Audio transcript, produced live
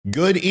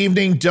Good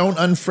evening, Don't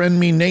Unfriend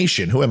Me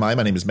Nation. Who am I?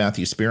 My name is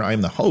Matthew Spear. I am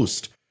the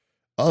host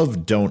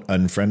of Don't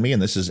Unfriend Me, and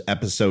this is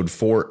episode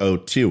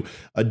 402.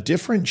 A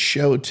different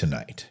show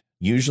tonight.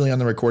 Usually on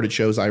the recorded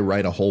shows, I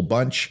write a whole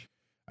bunch.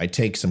 I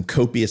take some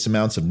copious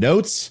amounts of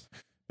notes,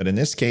 but in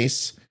this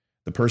case,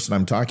 the person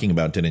I'm talking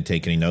about didn't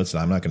take any notes,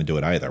 and I'm not going to do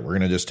it either. We're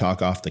going to just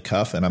talk off the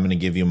cuff, and I'm going to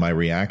give you my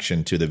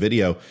reaction to the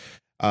video.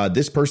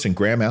 This person,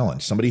 Graham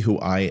Allen, somebody who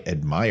I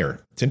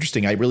admire. It's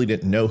interesting. I really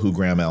didn't know who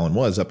Graham Allen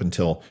was up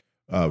until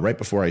right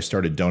before I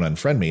started Don't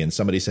Unfriend Me, and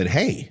somebody said,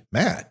 "Hey,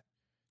 Matt,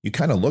 you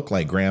kind of look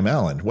like Graham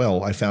Allen."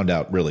 Well, I found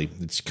out really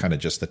it's kind of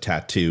just the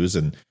tattoos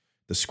and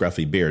the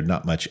scruffy beard,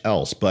 not much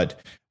else. But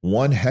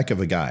one heck of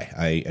a guy.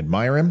 I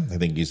admire him. I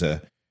think he's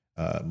one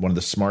of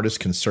the smartest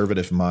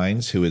conservative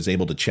minds who is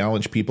able to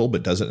challenge people,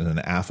 but does it in an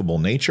affable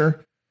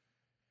nature.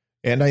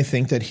 And I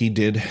think that he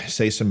did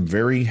say some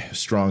very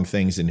strong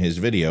things in his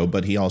video,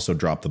 but he also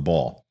dropped the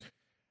ball.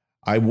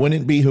 I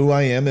wouldn't be who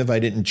I am if I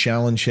didn't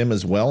challenge him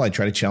as well. I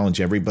try to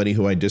challenge everybody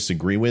who I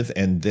disagree with,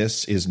 and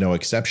this is no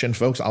exception,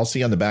 folks. I'll see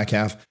you on the back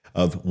half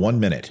of 1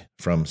 minute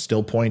from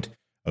Still Point,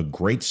 a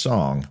great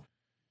song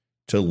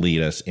to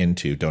lead us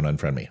into Don't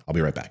Unfriend Me. I'll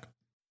be right back.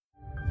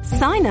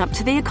 Sign up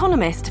to The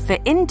Economist for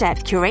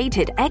in-depth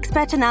curated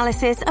expert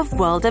analysis of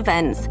world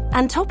events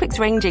and topics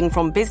ranging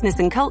from business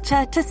and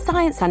culture to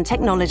science and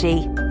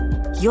technology.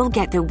 You'll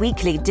get the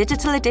weekly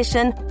digital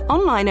edition,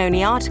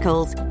 online-only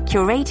articles,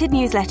 curated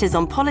newsletters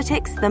on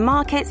politics, the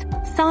markets,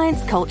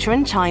 science, culture,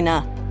 and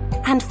China,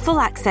 and full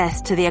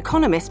access to The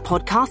Economist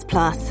Podcast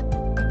Plus.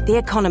 The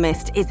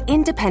Economist is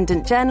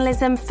independent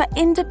journalism for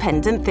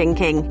independent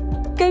thinking.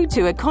 Go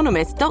to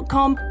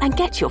economist.com and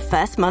get your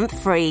first month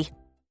free.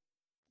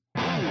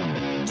 Do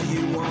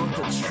you want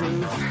the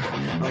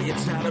truth? Are you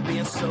tired of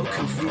being so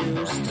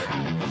confused?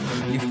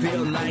 You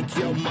feel like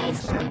you're more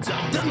fucked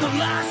up than the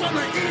lies on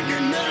the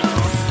evening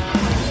news?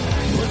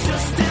 Well,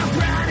 just step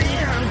right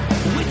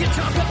in. We can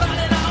talk about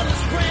it all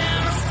as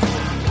friends.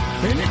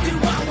 And if you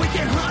want, we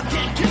can hug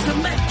and kiss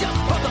and make up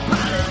for the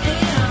party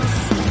ends.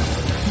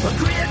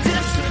 Agree or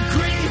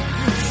disagree,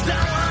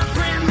 stop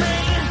unfriend me.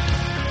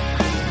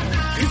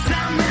 'Cause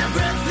I'm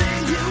everything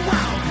you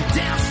want.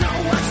 Damn, so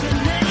what's the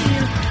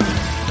name?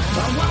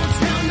 I won't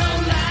tell no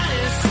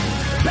lies.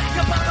 Back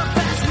up all the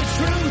facts with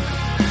truth.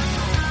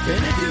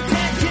 And if you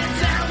can't get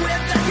down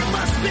with that, you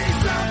must be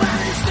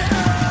somebody's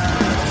dog.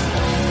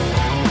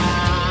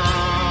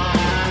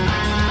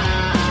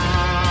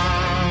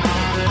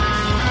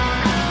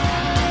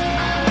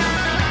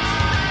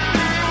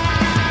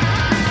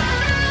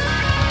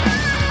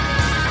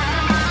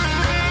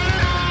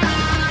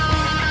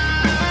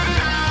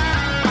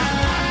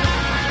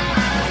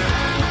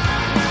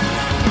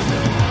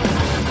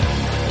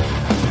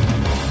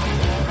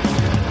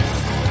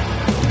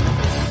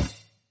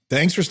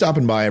 Thanks for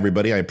stopping by,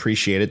 everybody. I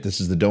appreciate it. This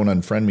is the Don't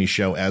Unfriend Me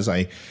show. As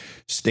I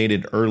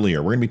stated earlier,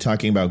 we're going to be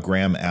talking about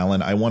Graham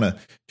Allen. I want to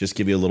just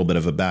give you a little bit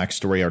of a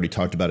backstory. I already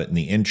talked about it in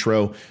the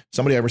intro.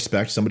 Somebody I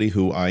respect, somebody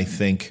who I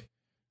think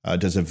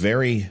does a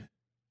very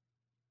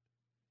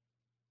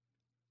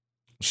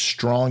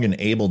strong and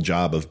able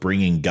job of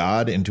bringing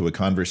God into a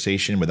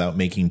conversation without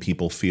making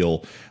people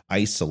feel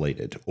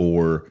isolated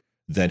or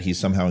that he's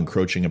somehow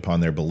encroaching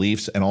upon their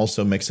beliefs, and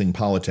also mixing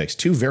politics,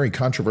 two very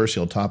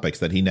controversial topics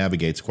that he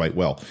navigates quite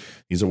well.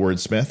 He's a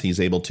wordsmith. He's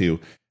able to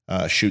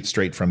shoot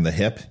straight from the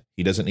hip.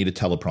 He doesn't need a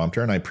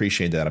teleprompter, and I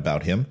appreciate that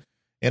about him.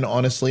 And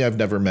honestly, I've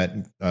never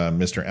met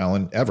Mr.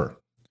 Allen ever.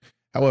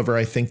 However,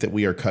 I think that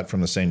we are cut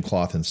from the same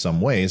cloth in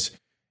some ways,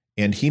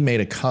 and he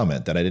made a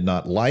comment that I did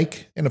not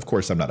like, and of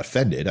course, I'm not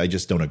offended. I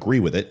just don't agree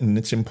with it, and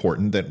it's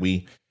important that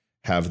we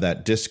have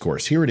that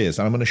discourse. Here it is.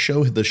 I'm going to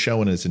show the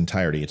show in its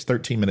entirety. It's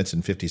 13 minutes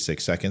and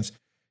 56 seconds.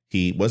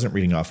 He wasn't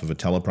reading off of a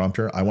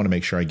teleprompter. I want to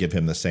make sure I give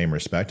him the same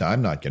respect.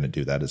 I'm not going to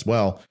do that as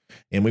well.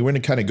 And we were going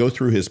to kind of go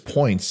through his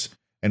points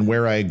and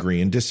where I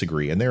agree and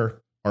disagree. And there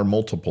are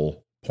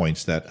multiple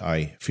points that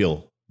I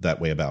feel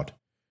that way about,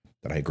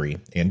 that I agree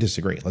and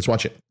disagree. Let's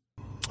watch it.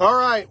 All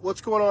right,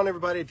 what's going on,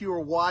 everybody? If you are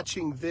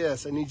watching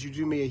this, I need you to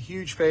do me a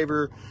huge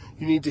favor.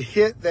 You need to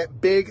hit that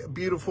big,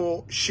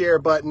 beautiful share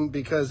button,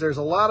 because there's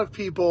a lot of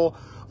people,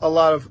 a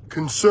lot of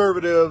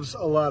conservatives,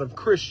 a lot of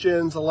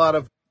Christians, a lot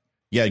of...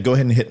 Yeah, go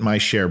ahead and hit my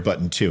share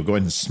button too. Go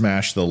ahead and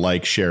smash the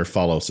like, share,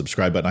 follow,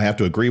 subscribe button. I have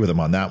to agree with him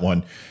on that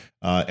one.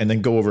 And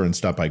then go over and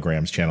stop by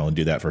Graham's channel and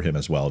do that for him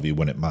as well, if you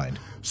wouldn't mind.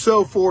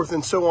 So forth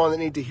and so on that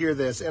need to hear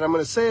this. And I'm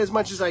going to say as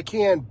much as I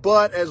can,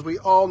 but as we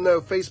all know,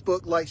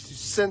 Facebook likes to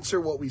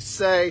censor what we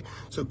say.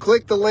 So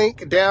click the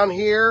link down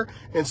here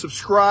and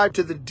subscribe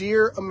to the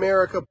Dear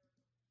America.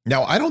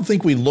 Now, I don't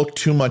think we look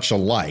too much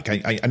alike.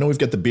 I know we've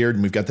got the beard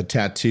and we've got the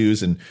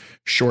tattoos and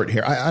short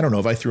hair. I don't know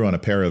if I threw on a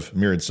pair of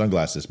mirrored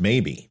sunglasses,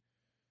 maybe.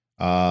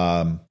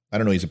 I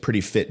don't know. He's a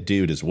pretty fit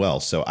dude as well.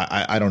 So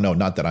I don't know.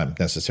 Not that I'm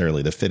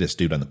necessarily the fittest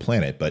dude on the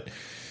planet, but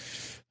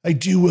I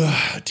do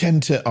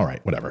tend to. All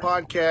right, whatever.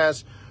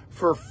 Podcast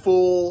for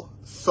full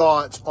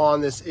thoughts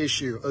on this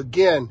issue.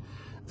 Again,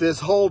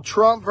 this whole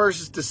Trump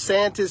versus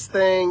DeSantis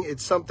thing,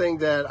 it's something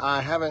that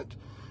I haven't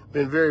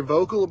been very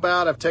vocal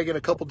about. I've taken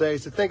a couple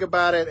days to think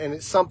about it, and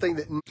it's something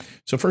that...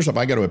 So first off,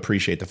 I got to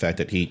appreciate the fact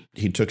that he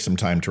took some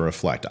time to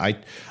reflect.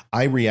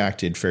 I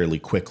reacted fairly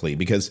quickly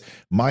because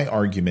my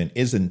argument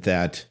isn't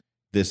that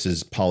this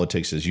is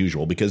politics as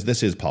usual, because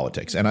this is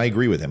politics. And I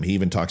agree with him. He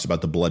even talks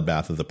about the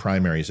bloodbath of the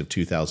primaries of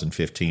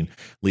 2015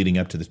 leading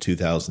up to the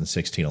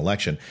 2016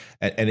 election.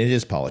 And it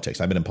is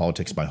politics. I've been in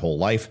politics my whole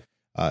life.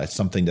 It's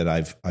something that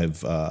I've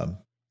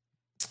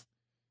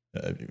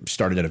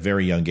started at a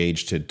very young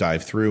age to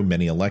dive through.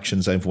 Many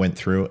elections I've went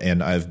through,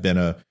 and I've been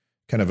a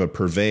kind of a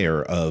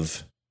purveyor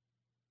of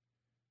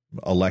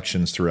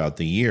elections throughout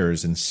the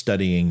years and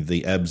studying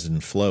the ebbs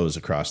and flows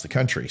across the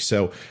country.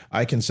 So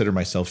I consider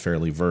myself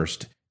fairly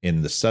versed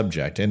in the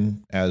subject,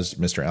 and as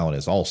Mr. Allen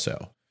is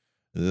also.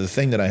 The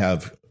thing that I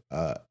have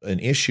an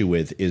issue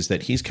with is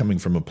that he's coming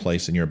from a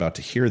place, and you're about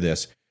to hear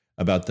this,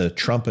 about the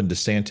Trump and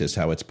DeSantis,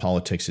 how it's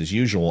politics as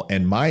usual.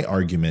 And my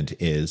argument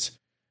is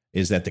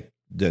that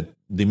the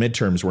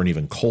midterms weren't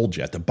even cold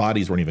yet. The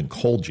bodies weren't even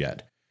cold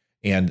yet.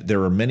 And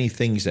there are many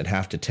things that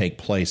have to take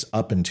place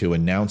up into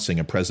announcing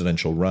a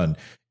presidential run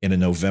in a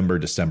November,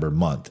 December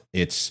month.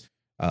 It's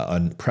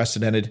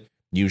unprecedented.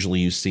 Usually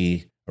you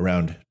see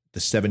around the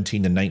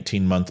 17 to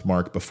 19 month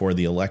mark before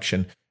the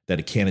election that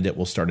a candidate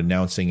will start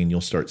announcing, and you'll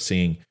start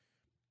seeing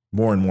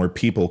more and more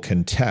people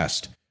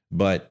contest.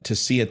 But to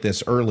see it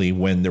this early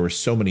when there were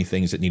so many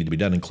things that needed to be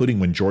done, including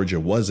when Georgia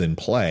was in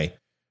play,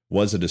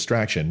 was a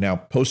distraction. Now,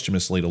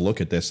 posthumously to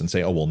look at this and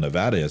say, oh, well,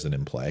 Nevada isn't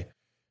in play,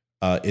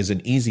 is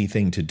an easy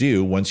thing to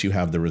do once you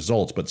have the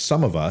results. But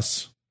some of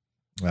us,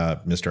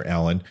 Mr.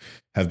 Allen,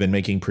 have been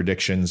making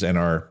predictions and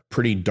are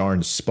pretty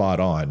darn spot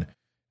on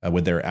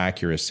with their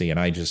accuracy. And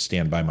I just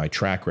stand by my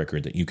track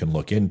record that you can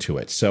look into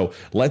it. So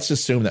let's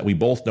assume that we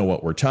both know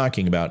what we're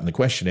talking about. And the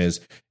question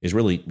is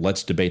really,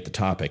 let's debate the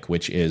topic,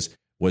 which is,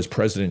 was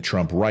President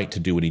Trump right to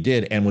do what he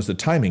did? And was the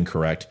timing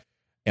correct?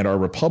 And are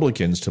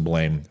Republicans to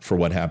blame for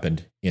what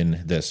happened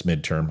in this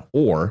midterm?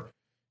 Or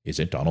is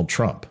it Donald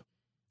Trump?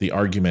 The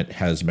argument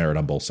has merit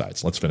on both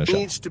sides. Let's finish up. It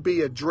needs to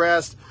be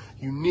addressed.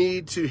 You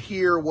need to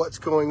hear what's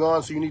going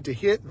on. So you need to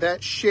hit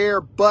that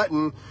share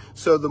button.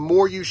 So the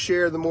more you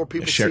share, the more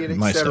people see it,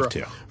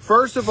 etc.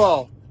 First of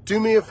all, do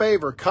me a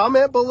favor.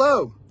 Comment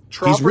below.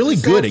 Trump He's really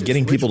good at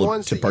getting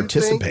people to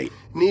participate,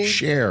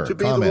 share, to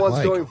be comment, the ones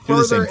like, going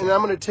further. And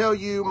I'm going to tell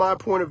you my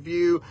point of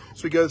view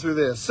as we go through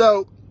this.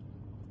 So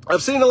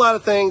I've seen a lot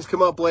of things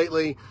come up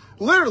lately,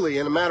 literally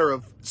in a matter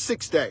of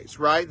 6 days,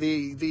 right?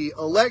 The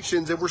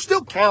elections, and we're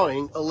still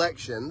counting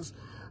elections,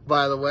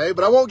 by the way,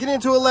 but I won't get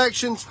into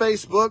elections.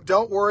 Facebook,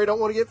 don't worry, don't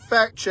want to get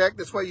fact checked.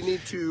 That's why you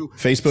need to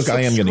Facebook.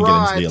 I am going to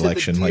get into the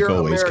election like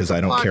always, because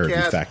I don't care if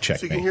you fact check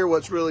so you me. can hear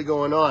what's really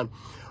going on.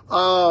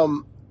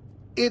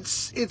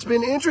 It's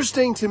been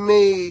interesting to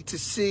me to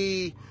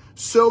see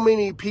so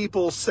many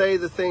people say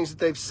the things that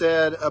they've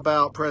said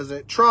about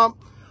President Trump,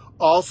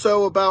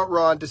 also about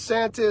Ron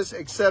DeSantis,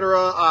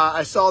 etc.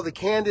 I saw the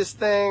Candace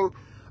thing.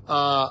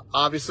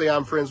 Obviously,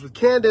 I'm friends with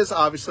Candace.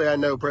 Obviously, I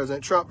know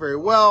President Trump very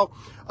well.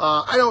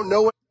 I don't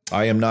know what.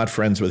 I am not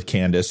friends with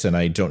Candace, and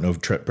I don't know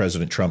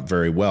President Trump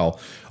very well,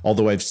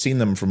 although I've seen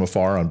them from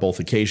afar on both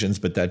occasions,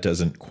 but that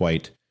doesn't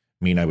quite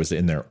mean I was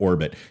in their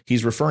orbit.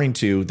 He's referring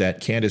to that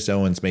Candace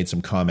Owens made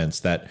some comments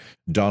that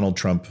Donald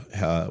Trump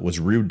was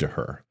rude to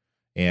her,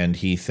 and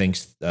she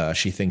thinks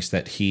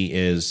that he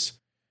is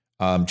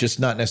just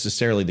not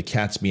necessarily the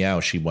cat's meow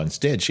she once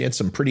did. She had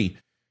some pretty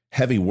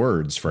heavy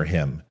words for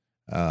him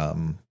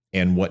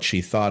and what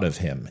she thought of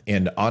him.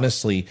 And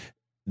honestly,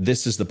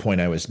 this is the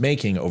point I was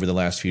making over the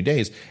last few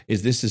days,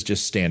 is this is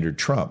just standard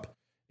Trump,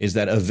 is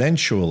that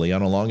eventually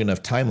on a long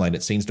enough timeline,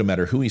 it seems no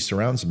matter who he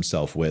surrounds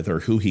himself with or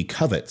who he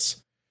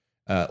covets,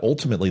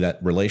 ultimately that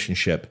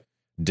relationship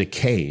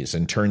decays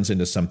and turns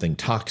into something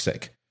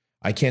toxic.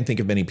 I can't think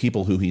of many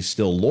people who he's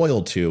still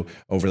loyal to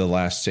over the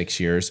last 6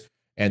 years.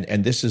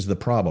 And this is the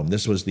problem.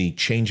 This was the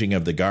changing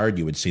of the guard.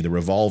 You would see the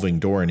revolving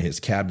door in his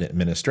cabinet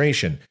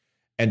administration.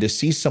 And to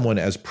see someone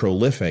as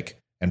prolific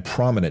and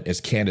prominent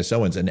as Candace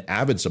Owens, an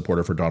avid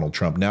supporter for Donald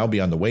Trump, now be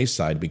on the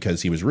wayside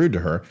because he was rude to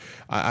her.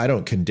 I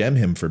don't condemn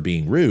him for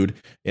being rude.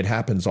 It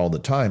happens all the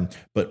time.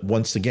 But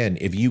once again,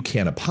 if you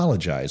can't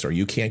apologize or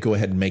you can't go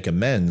ahead and make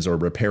amends or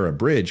repair a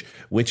bridge,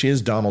 which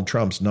is Donald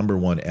Trump's number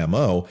one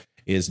MO,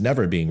 is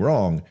never being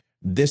wrong.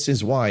 This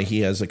is why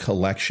he has a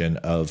collection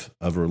of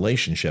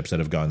relationships that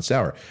have gone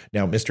sour.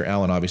 Now, Mr.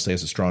 Allen obviously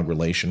has a strong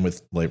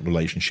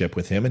relationship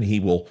with him, and he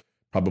will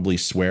probably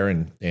swear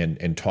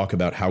and talk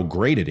about how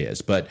great it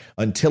is. But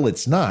until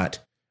it's not,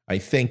 I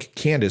think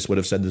Candace would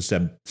have said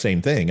the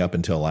same thing up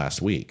until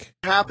last week.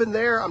 Happened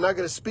there. I'm not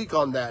going to speak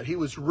on that. He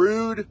was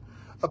rude,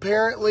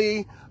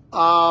 apparently.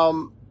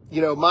 My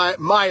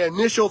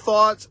initial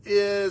thoughts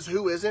is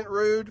who isn't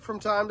rude from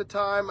time to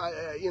time.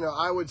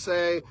 I would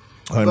say,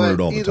 I'm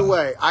rude all the time. Either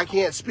way, I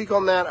can't speak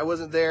on that. I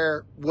wasn't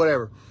there.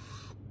 Whatever.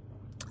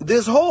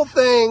 This whole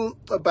thing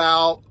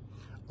about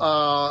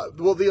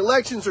the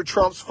elections are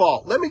Trump's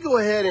fault. Let me go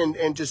ahead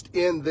and just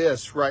end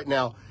this right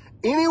now.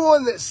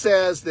 Anyone that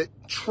says that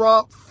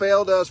Trump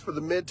failed us for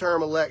the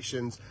midterm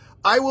elections,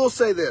 I will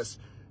say this: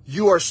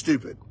 you are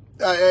stupid.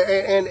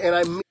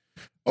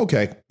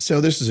 Okay,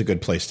 so this is a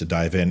good place to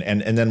dive in,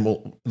 and then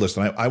we'll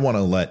listen. I want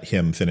to let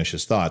him finish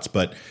his thoughts,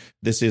 but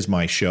this is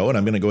my show, and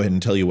I'm going to go ahead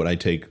and tell you what I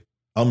take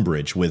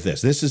umbrage with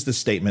this. This is the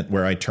statement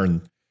where I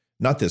turn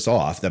not this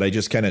off, that I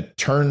just kind of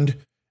turned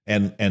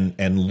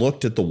and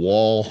looked at the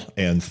wall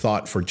and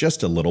thought for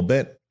just a little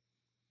bit,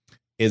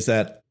 is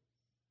that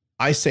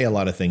I say a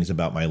lot of things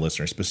about my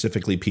listeners,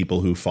 specifically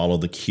people who follow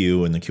the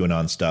Q and the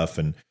QAnon stuff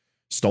and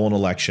stolen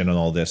election and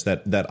all this,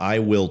 that I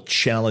will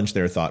challenge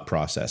their thought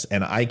process.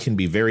 And I can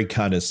be very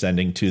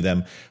condescending to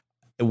them,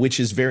 which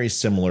is very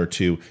similar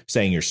to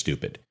saying you're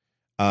stupid.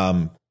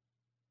 I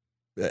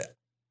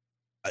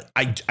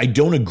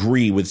don't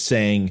agree with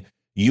saying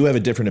you have a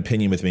different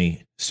opinion with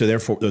me, so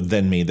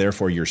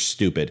therefore you're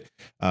stupid.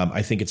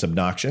 I think it's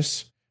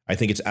obnoxious. I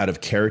think it's out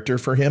of character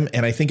for him,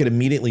 and I think it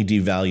immediately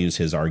devalues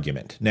his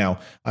argument. Now,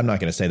 I'm not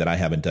going to say that I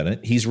haven't done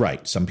it. He's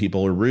right. Some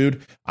people are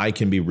rude. I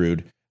can be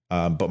rude.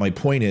 But my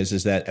point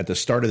is that at the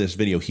start of this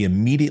video, he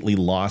immediately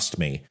lost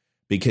me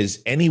because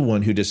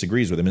anyone who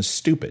disagrees with him is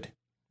stupid.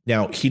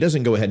 Now, he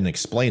doesn't go ahead and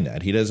explain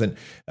that. He doesn't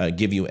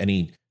give you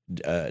any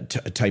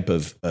type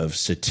of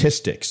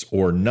statistics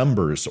or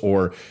numbers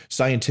or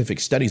scientific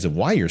studies of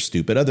why you're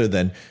stupid, other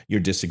than you're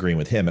disagreeing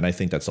with him. And I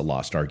think that's a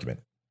lost argument.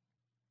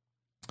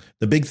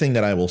 The big thing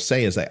that I will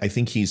say is that I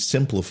think he's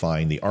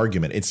simplifying the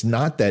argument. It's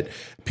not that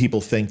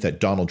people think that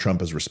Donald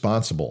Trump is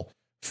responsible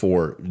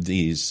for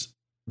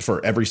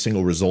every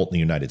single result in the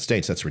United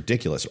States. That's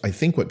ridiculous. I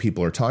think what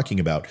people are talking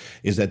about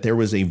is that there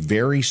was a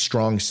very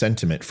strong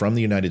sentiment from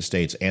the United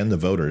States and the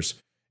voters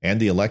and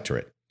the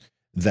electorate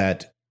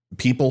that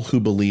people who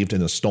believed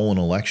in a stolen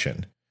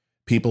election,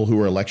 people who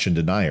were election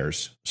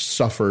deniers,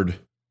 suffered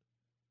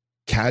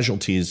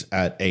casualties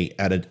at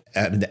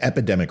an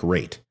epidemic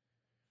rate.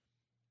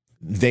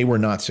 They were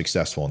not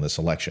successful in this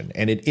election.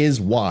 And it is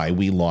why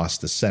we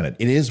lost the Senate.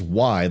 It is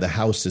why the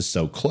House is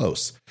so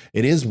close.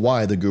 It is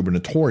why the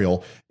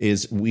gubernatorial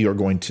we are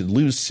going to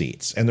lose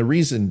seats. And the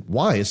reason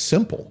why is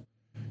simple.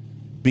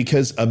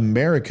 Because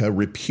America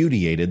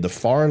repudiated the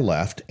far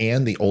left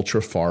and the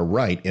ultra far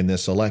right in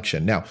this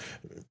election. Now,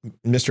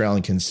 Mr.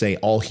 Allen can say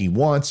all he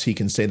wants. He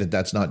can say that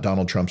that's not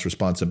Donald Trump's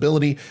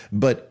responsibility,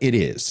 but it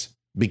is,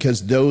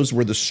 because those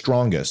were the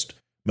strongest,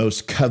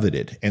 most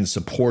coveted and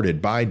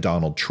supported by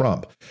Donald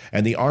Trump.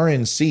 And the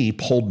RNC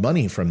pulled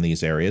money from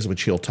these areas,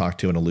 which he'll talk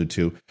to and allude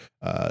to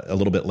a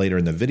little bit later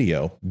in the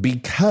video,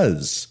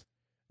 because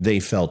they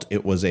felt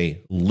it was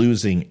a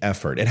losing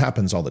effort. It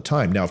happens all the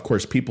time. Now, of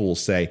course, people will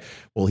say,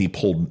 well,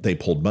 they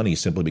pulled money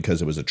simply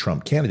because it was a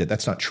Trump candidate.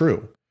 That's not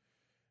true.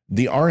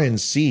 The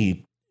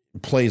RNC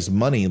plays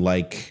money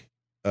like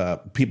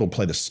people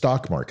play the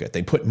stock market.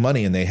 They put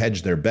money and they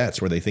hedge their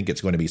bets where they think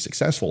it's going to be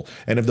successful.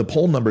 And if the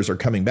poll numbers are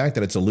coming back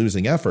that it's a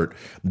losing effort,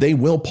 they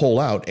will pull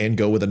out and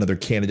go with another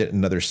candidate in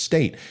another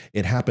state.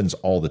 It happens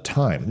all the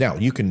time. Now,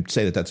 you can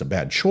say that that's a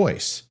bad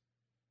choice,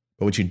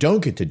 but what you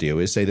don't get to do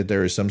is say that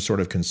there is some sort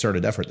of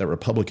concerted effort that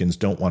Republicans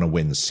don't want to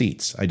win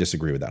seats. I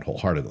disagree with that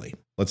wholeheartedly.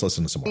 Let's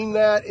listen to some more.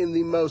 That in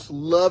the most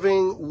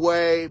loving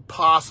way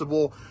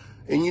possible.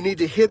 And you need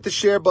to hit the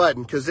share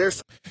button, because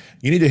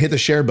you need to hit the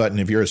share button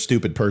if you're a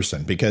stupid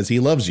person, because he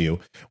loves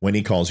you when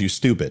he calls you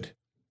stupid.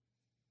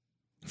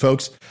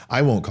 Folks,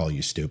 I won't call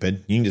you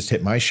stupid. You can just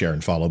hit my share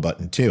and follow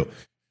button too.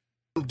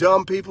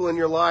 Dumb people in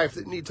your life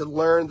that need to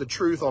learn the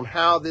truth on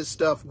how this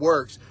stuff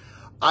works.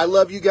 I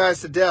love you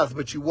guys to death,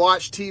 but you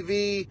watch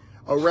TV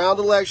around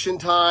election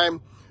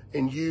time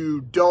and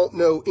you don't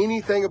know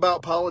anything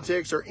about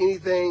politics or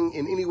anything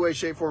in any way,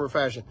 shape, form, or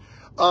fashion.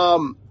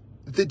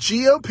 The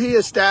GOP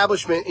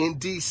establishment in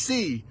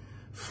D.C.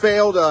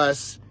 failed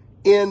us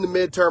in the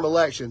midterm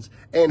elections,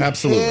 and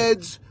absolutely,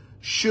 heads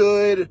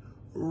should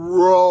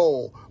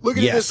roll. Look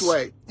at it this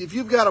way. If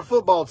you've got a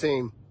football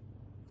team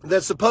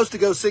that's supposed to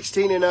go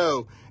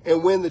 16-0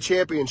 and win the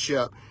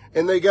championship,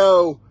 and they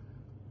go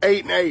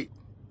 8-8,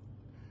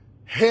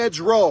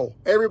 heads roll.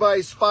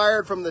 Everybody's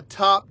fired from the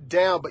top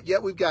down, but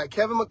yet we've got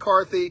Kevin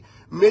McCarthy,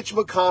 Mitch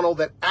McConnell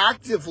that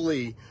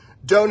actively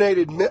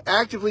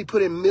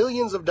put in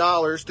millions of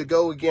dollars to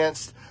go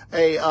against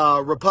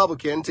a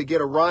Republican, to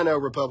get a rhino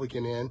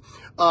Republican in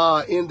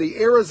the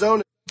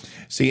Arizona.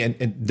 See,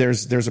 and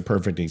there's a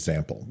perfect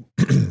example.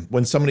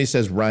 When somebody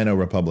says rhino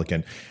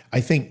Republican,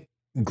 I think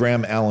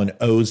Graham Allen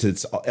owes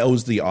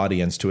the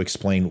audience to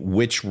explain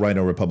which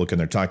rhino Republican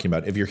they're talking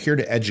about. If you're here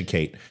to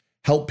educate,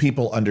 help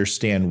people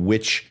understand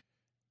which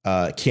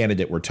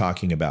candidate we're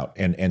talking about,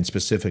 and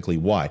specifically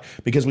why.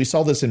 Because we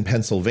saw this in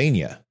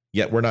Pennsylvania.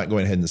 Yet we're not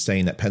going ahead and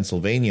saying that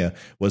Pennsylvania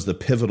was the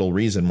pivotal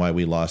reason why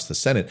we lost the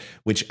Senate,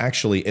 which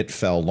actually it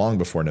fell long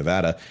before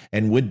Nevada,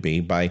 and would be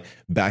by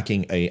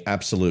backing a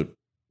absolute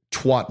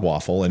twat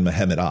waffle in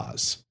Mohammed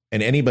Oz.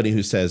 And anybody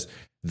who says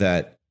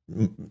that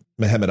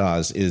Mohammed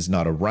Oz is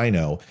not a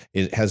rhino,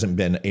 it hasn't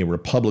been a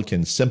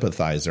Republican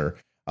sympathizer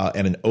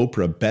and an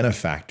Oprah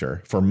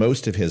benefactor for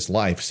most of his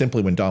life.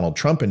 Simply when Donald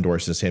Trump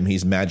endorses him,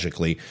 he's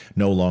magically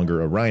no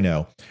longer a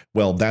rhino.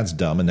 Well, that's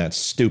dumb and that's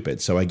stupid.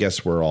 So I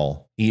guess we're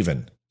all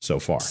even so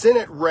far.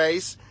 Senate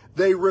race,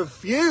 they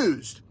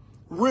refused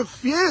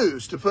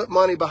refused to put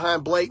money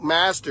behind Blake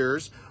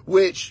Masters,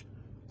 which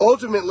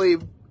ultimately,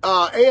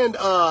 and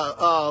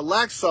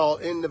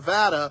Laxalt in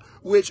Nevada,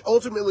 which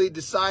ultimately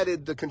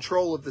decided the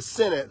control of the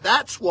Senate.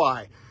 That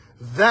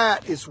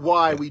is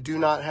why we do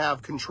not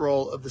have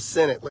control of the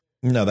Senate.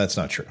 No, that's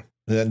not true.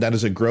 That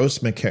is a gross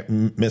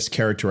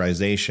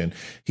mischaracterization.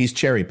 He's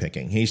cherry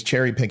picking. He's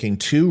cherry picking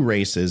two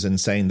races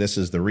and saying this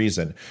is the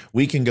reason.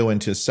 We can go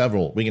into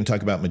several. We can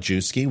talk about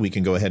Majewski. We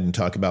can go ahead and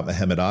talk about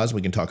Mohammed Oz.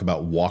 We can talk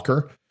about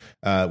Walker.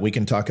 We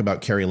can talk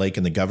about Kari Lake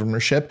and the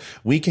governorship.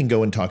 We can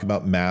go and talk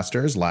about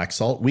Masters,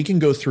 Laxalt. We can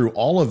go through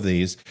all of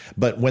these.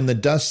 But when the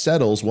dust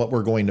settles, what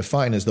we're going to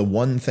find is the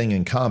one thing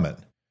in common.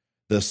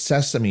 The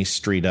Sesame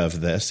Street of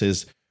this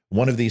is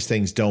one of these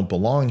things don't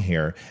belong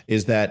here,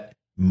 is that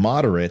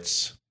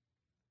moderates,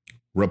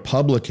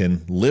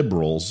 Republican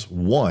liberals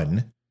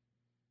won,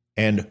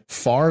 and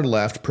far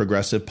left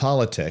progressive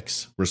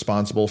politics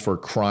responsible for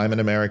crime in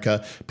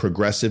America,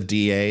 progressive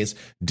DAs,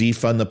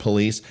 defund the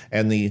police,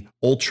 and the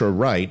ultra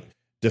right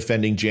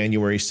defending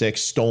January 6th,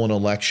 stolen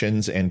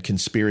elections, and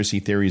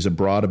conspiracy theories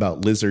abroad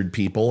about lizard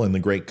people and the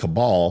great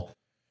cabal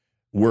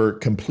were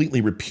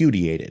completely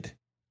repudiated.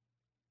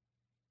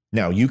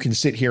 Now, you can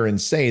sit here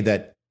and say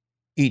that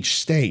each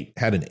state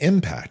had an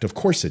impact. Of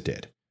course it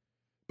did.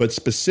 But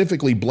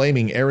specifically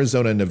blaming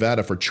Arizona and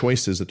Nevada for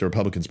choices that the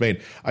Republicans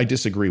made, I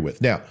disagree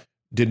with. Now,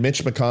 did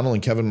Mitch McConnell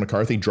and Kevin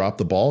McCarthy drop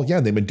the ball? Yeah,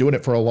 they've been doing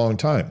it for a long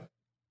time.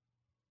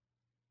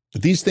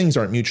 But these things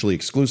aren't mutually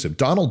exclusive.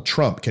 Donald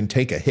Trump can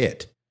take a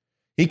hit.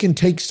 He can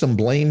take some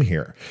blame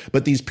here.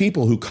 But these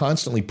people who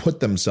constantly put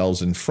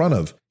themselves in front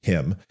of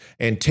him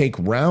and take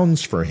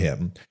rounds for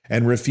him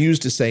and refuse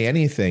to say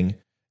anything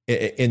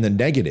in the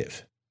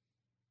negative,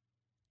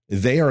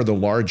 they are the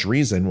large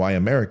reason why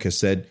America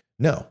said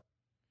no.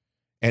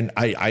 And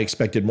I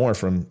expected more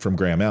from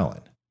Graham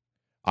Allen.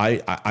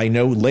 I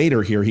know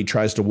later here he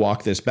tries to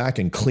walk this back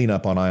and clean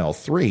up on aisle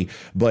 3,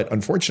 but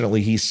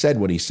unfortunately he said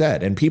what he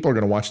said, and people are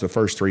going to watch the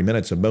first 3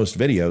 minutes of most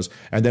videos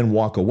and then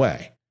walk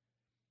away.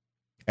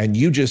 And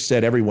you just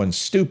said everyone's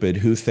stupid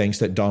who thinks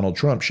that Donald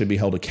Trump should be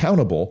held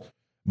accountable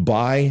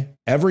by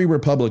every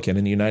Republican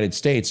in the United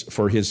States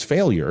for his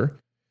failure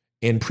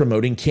in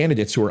promoting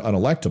candidates who are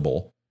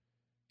unelectable,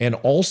 and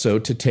also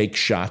to take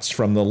shots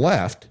from the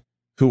left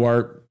who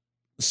are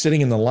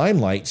sitting in the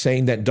limelight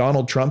saying that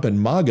Donald Trump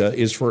and MAGA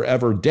is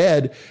forever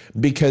dead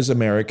because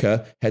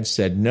America had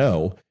said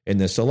no in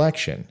this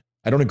election.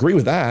 I don't agree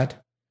with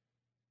that,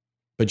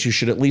 but you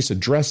should at least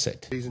address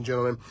it. Ladies and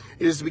gentlemen,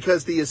 it is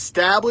because the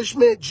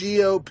establishment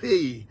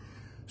GOP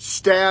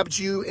stabbed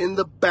you in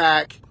the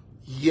back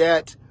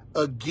yet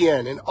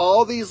again. And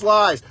all these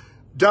lies.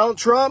 Donald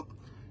Trump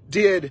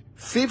did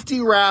 50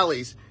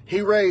 rallies.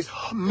 He raised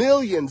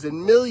millions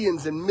and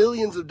millions and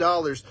millions of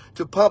dollars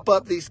to pump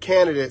up these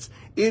candidates.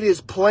 It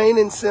is plain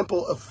and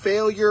simple a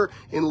failure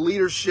in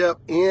leadership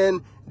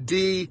in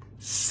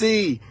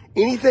D.C.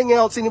 Anything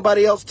else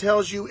anybody else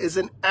tells you is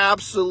an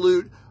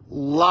absolute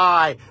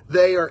lie.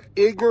 They are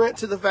ignorant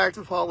to the fact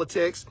of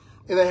politics,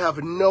 and they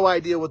have no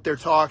idea what they're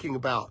talking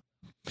about.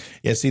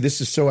 Yeah, see,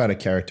 this is so out of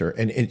character,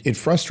 and it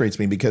frustrates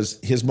me because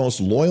his most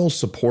loyal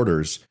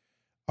supporters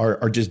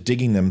are just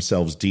digging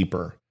themselves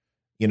deeper.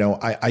 You know,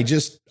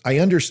 I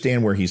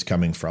understand where he's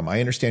coming from. I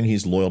understand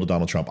he's loyal to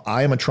Donald Trump.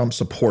 I am a Trump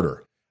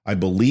supporter. I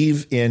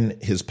believe in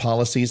his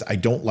policies. I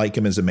don't like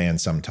him as a man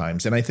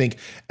sometimes. And I think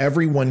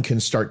everyone can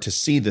start to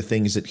see the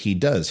things that he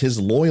does.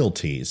 His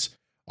loyalties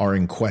are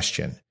in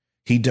question.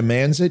 He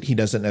demands it. He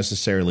doesn't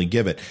necessarily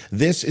give it.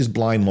 This is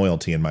blind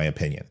loyalty, in my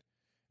opinion.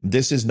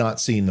 This is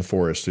not seeing the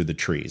forest through the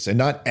trees. And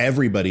not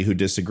everybody who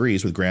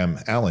disagrees with Graham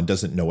Allen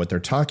doesn't know what they're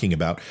talking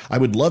about. I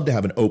would love to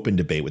have an open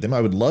debate with him.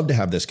 I would love to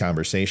have this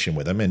conversation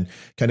with him and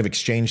kind of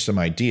exchange some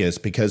ideas,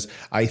 because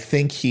I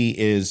think he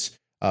is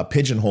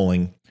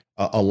pigeonholing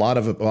a lot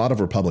of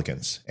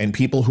Republicans and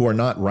people who are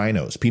not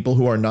rhinos, people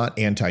who are not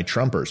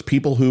anti-Trumpers,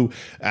 people who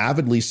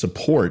avidly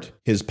support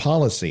his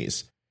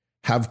policies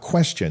have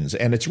questions.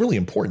 And it's really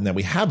important that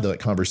we have that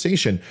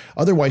conversation.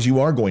 Otherwise, you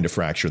are going to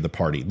fracture the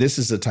party. This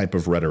is the type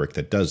of rhetoric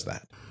that does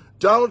that.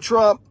 Donald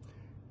Trump,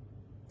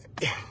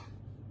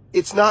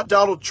 it's not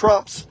Donald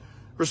Trump's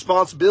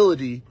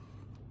responsibility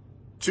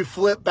to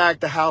flip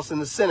back the House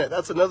and the Senate.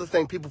 That's another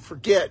thing people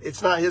forget.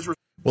 It's not his.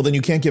 Well, then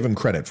you can't give him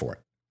credit for it.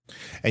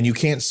 And you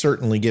can't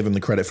certainly give him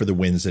the credit for the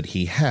wins that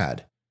he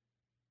had.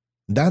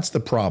 That's the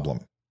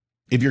problem.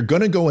 If you're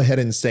going to go ahead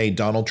and say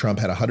Donald Trump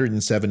had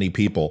 170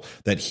 people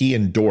that he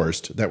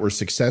endorsed that were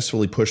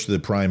successfully pushed through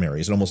the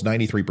primaries, and almost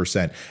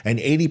 93%, and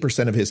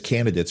 80% of his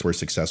candidates were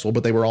successful,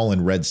 but they were all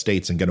in red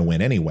states and going to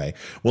win anyway,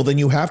 well, then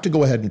you have to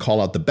go ahead and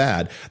call out the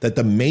bad, that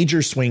the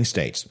major swing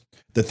states,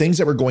 the things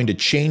that were going to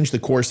change the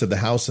course of the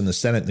House and the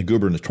Senate and the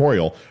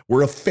gubernatorial,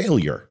 were a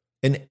failure,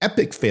 an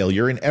epic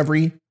failure in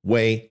every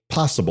way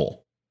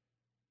possible.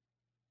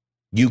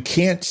 You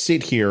can't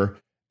sit here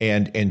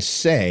and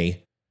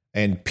say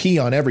and pee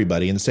on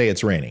everybody and say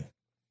it's raining.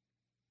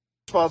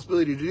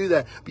 Responsibility to do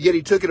that, but yet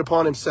he took it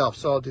upon himself,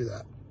 so I'll do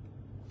that.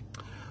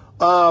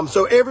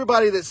 So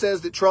everybody that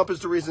says that Trump is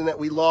the reason that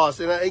we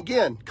lost, and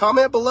again,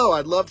 comment below.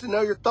 I'd love to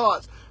know your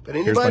thoughts. But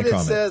anybody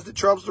that says that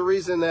Trump's the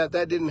reason that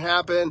didn't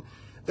happen,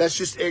 that's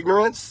just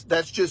ignorance.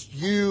 That's just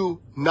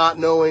you not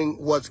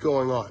knowing what's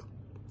going on.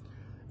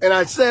 And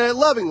I say it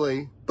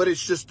lovingly, but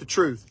it's just the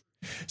truth.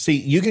 See,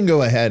 you can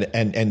go ahead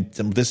and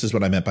this is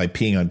what I meant by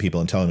peeing on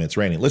people and telling them it's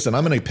raining. Listen,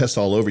 I'm going to piss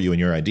all over you and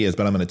your ideas,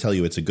 but I'm going to tell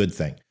you it's a good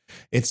thing.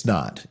 It's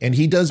not. And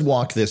he does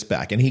walk this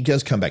back and he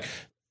does come back.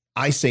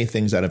 I say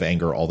things out of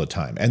anger all the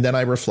time. And then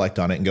I reflect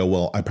on it and go,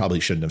 well, I probably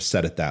shouldn't have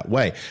said it that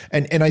way.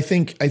 And I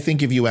think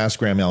if you ask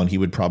Graham Allen, he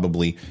would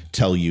probably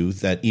tell you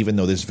that even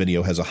though this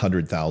video has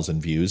 100,000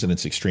 views and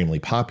it's extremely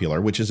popular,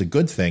 which is a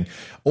good thing,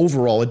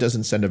 overall, it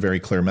doesn't send a very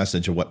clear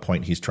message of what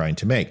point he's trying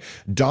to make.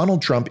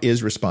 Donald Trump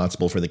is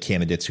responsible for the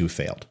candidates who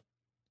failed.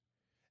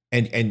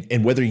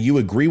 And whether you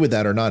agree with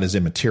that or not is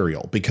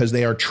immaterial because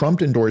they are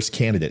Trump-endorsed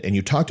candidate. And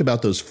you talked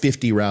about those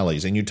 50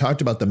 rallies and you talked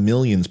about the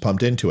millions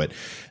pumped into it.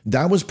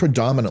 That was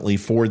predominantly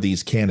for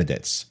these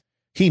candidates.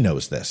 He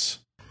knows this.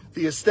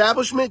 The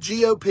establishment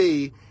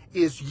GOP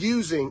is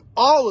using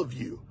all of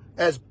you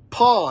as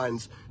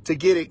pawns to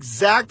get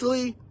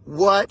exactly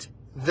what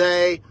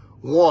they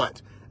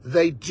want.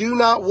 They do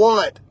not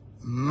want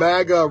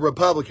MAGA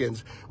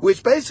Republicans,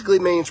 which basically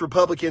means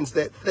Republicans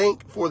that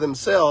think for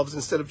themselves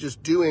instead of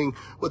just doing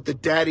what the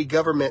daddy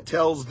government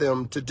tells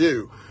them to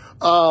do.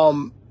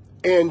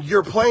 And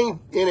you're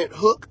playing in it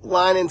hook,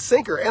 line, and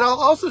sinker. And I'll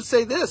also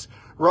say this,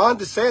 Ron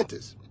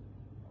DeSantis.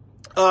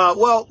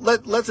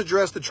 Let's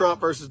address the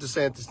Trump versus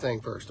DeSantis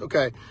thing first.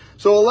 Okay.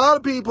 So a lot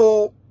of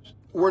people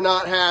were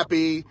not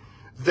happy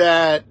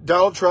that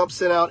Donald Trump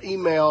sent out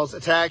emails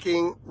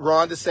attacking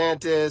Ron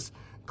DeSantis,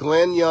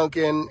 Glenn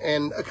Youngkin,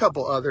 and a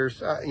couple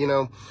others,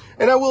 and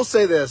I will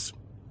say this,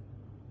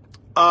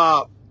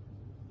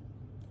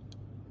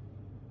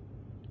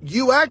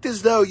 you act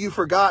as though you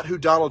forgot who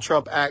Donald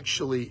Trump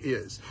actually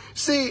is.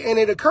 See, and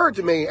it occurred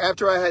to me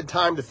after I had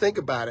time to think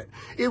about it.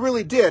 It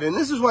really did, and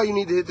this is why you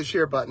need to hit the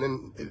share button.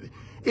 And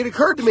it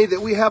occurred to me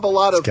that we have a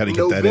lot of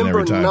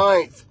November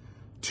 9th,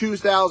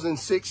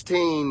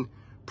 2016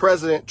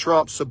 President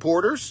Trump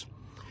supporters,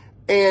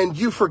 and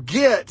you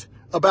forget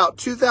about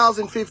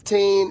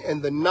 2015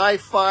 and the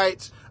knife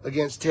fights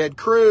against Ted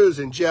Cruz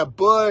and Jeb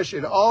Bush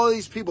and all of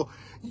these people.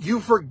 You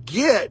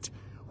forget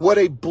what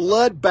a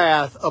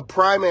bloodbath of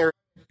primary.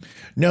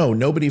 No,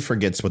 nobody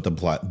forgets what the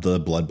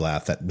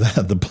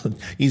bloodbath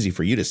easy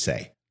for you to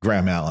say,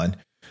 Graham Allen,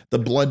 the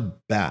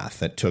bloodbath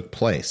that took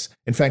place.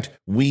 In fact,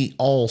 we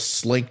all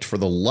slaked for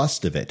the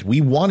lust of it.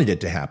 We wanted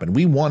it to happen.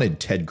 We wanted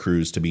Ted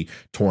Cruz to be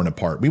torn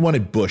apart. We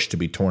wanted Bush to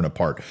be torn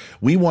apart.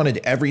 We wanted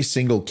every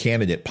single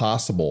candidate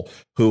possible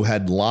who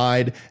had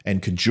lied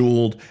and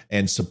cajoled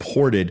and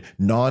supported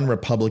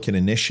non-Republican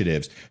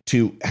initiatives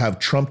to have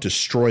Trump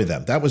destroy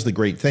them. That was the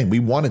great thing. We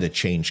wanted a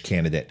change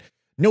candidate.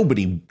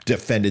 Nobody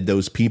defended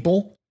those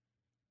people.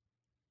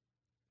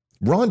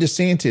 Ron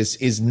DeSantis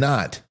is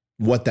not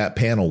what that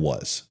panel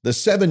was. The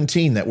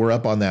 17 that were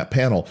up on that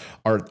panel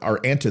are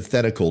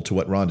antithetical to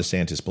what Ron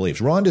DeSantis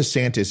believes. Ron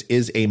DeSantis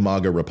is a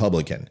MAGA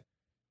Republican.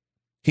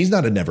 He's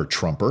not a never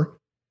Trumper.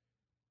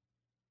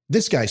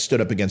 This guy stood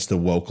up against the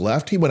woke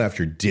left. He went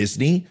after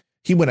Disney.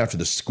 He went after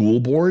the school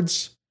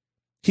boards.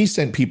 He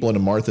sent people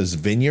into Martha's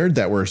Vineyard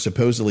that were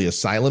supposedly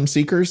asylum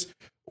seekers.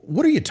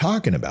 What are you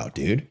talking about,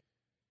 dude?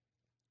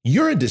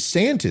 You're a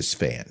DeSantis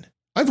fan.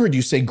 I've heard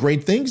you say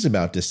great things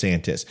about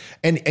DeSantis.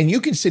 And you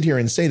can sit here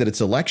and say that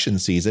it's election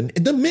season.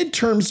 The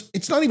midterms,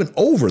 it's not even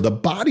over. The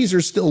bodies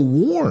are still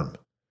warm.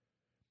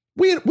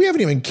 We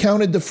haven't even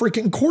counted the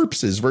freaking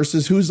corpses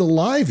versus who's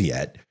alive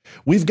yet.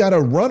 We've got a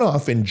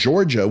runoff in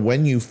Georgia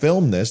when you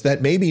film this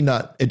that maybe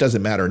not, it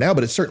doesn't matter now,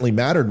 but it certainly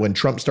mattered when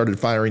Trump started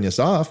firing this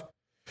off.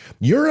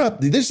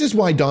 This is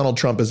why Donald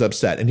Trump is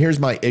upset. And here's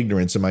my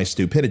ignorance and my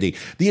stupidity.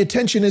 The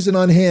attention isn't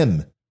on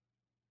him.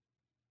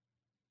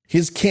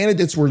 His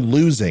candidates were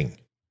losing.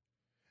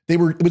 It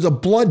was a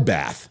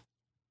bloodbath.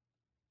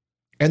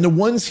 And the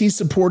ones he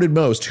supported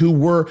most, who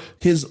were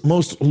his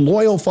most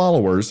loyal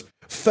followers,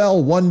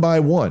 fell one by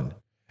one.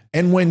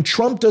 And when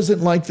Trump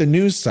doesn't like the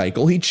news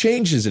cycle, he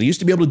changes it. He used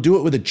to be able to do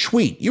it with a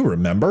tweet. You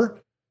remember?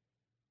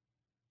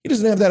 He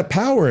doesn't have that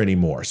power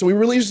anymore. So he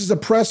releases a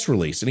press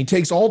release and he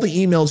takes all the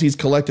emails he's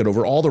collected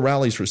over all the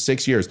rallies for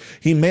 6 years.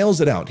 He mails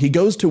it out. He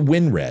goes to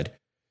WinRed.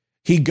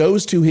 He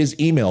goes to his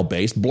email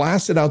base,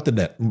 blasts it out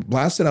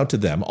to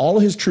them, all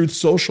his Truth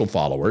Social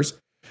followers,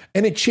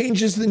 and it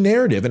changes the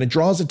narrative and it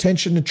draws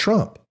attention to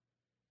Trump.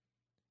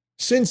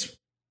 Since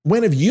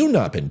when have you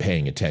not been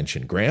paying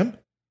attention, Graham?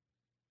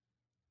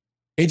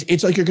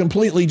 It's like you're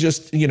completely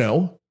just,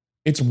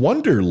 it's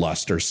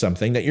wanderlust or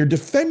something that you're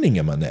defending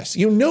him on this.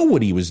 You know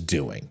what he was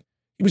doing.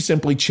 He was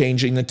simply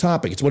changing the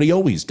topic. It's what he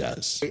always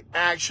does. It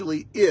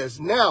actually is.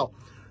 Now,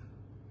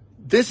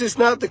 this is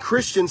not the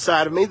Christian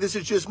side of me. This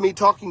is just me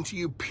talking to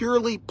you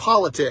purely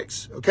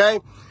politics, okay?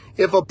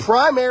 If a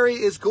primary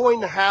is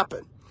going to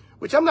happen,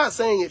 which I'm not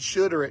saying it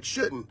should or it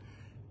shouldn't,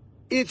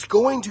 it's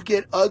going to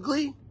get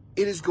ugly.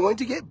 It is going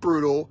to get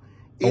brutal.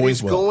 It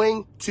is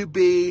going to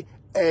be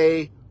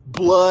a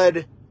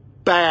blood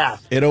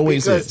bath. It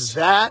always is. Because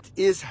that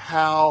is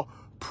how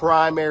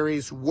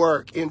primaries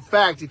work. In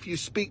fact, if you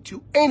speak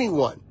to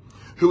anyone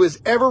who has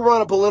ever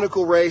run a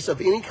political race of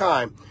any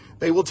kind,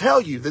 they will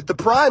tell you that the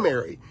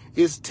primary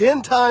is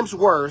 10 times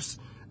worse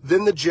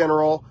than the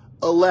general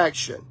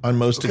election. On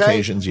most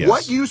occasions, yes.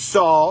 What you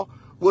saw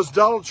was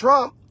Donald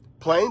Trump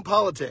playing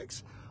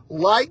politics.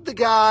 Like the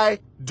guy,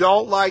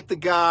 don't like the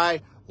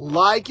guy,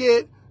 like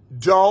it,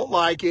 don't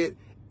like it.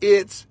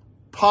 It's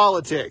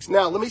politics.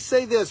 Now, let me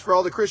say this for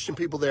all the Christian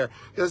people there,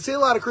 because I see a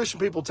lot of Christian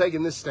people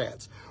taking this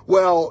stance.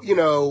 Well, you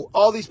know,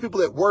 all these people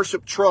that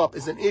worship Trump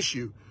is an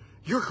issue.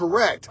 You're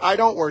correct. I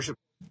don't worship.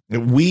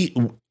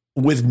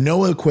 With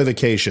no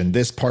equivocation,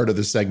 this part of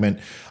the segment,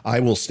 I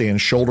will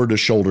stand shoulder to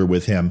shoulder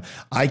with him.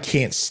 I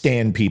can't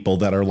stand people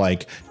that are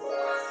like,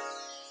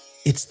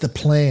 it's the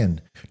plan.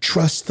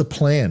 Trust the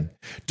plan.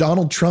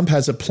 Donald Trump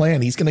has a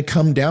plan. He's going to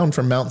come down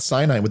from Mount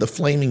Sinai with a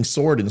flaming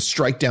sword and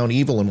strike down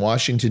evil in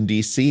Washington,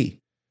 D.C.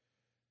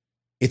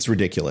 It's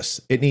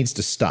ridiculous. It needs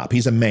to stop.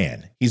 He's a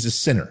man. He's a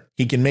sinner.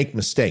 He can make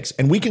mistakes,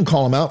 and we can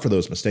call him out for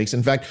those mistakes.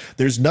 In fact,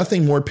 there's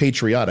nothing more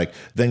patriotic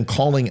than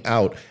calling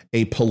out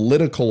a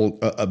political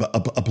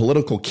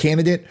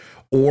candidate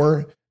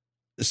or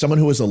someone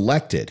who is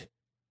elected,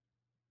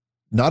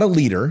 not a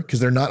leader, because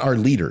they're not our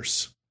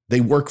leaders.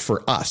 They work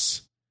for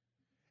us,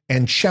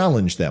 and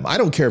challenge them. I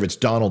don't care if it's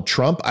Donald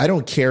Trump. I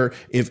don't care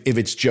if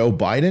it's Joe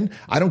Biden.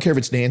 I don't care if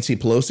it's Nancy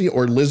Pelosi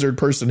or lizard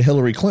person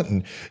Hillary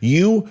Clinton.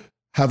 You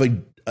have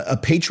a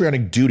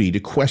patriotic duty to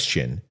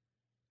question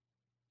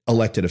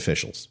elected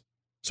officials.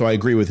 So I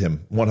agree with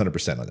him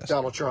 100% on this.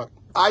 Donald Trump.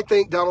 I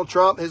think Donald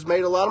Trump has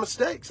made a lot of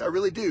mistakes. I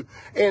really do.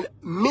 And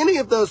many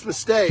of those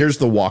mistakes Here's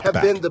the walk have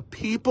back. been the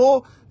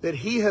people that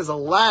he has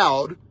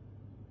allowed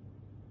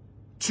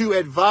to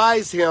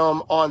advise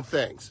him on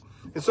things.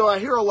 And so I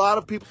hear a lot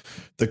of people.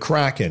 The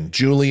Kraken,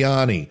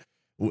 Giuliani.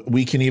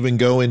 We can even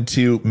go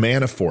into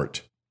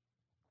Manafort.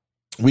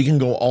 We can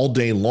go all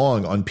day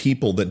long on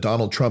people that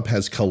Donald Trump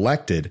has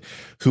collected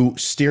who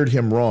steered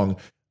him wrong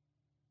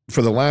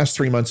for the last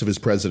 3 months of his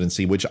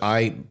presidency, which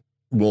I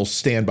will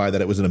stand by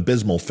that it was an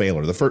abysmal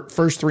failure. The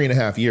first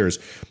 3.5 years,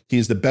 he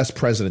is the best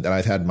president that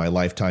I've had in my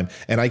lifetime,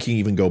 and I can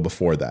even go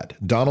before that.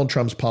 Donald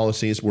Trump's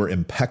policies were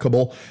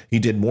impeccable. He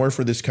did more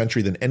for this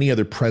country than any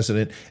other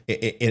president,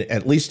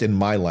 at least in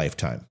my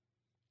lifetime.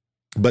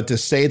 But to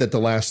say that the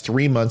last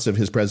 3 months of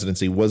his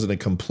presidency wasn't a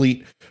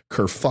complete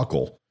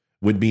kerfuckle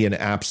would be an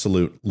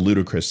absolute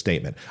ludicrous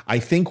statement. I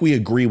think we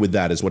agree with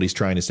that, is what he's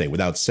trying to say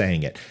without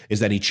saying it,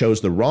 is that he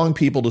chose the wrong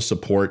people to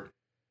support.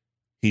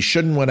 He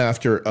shouldn't went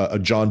after a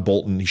John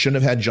Bolton. He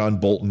shouldn't have had John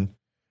Bolton.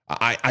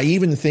 I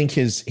even think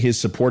his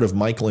support of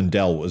Mike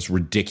Lindell was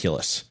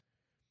ridiculous.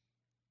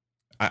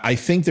 I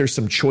think there's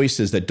some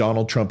choices that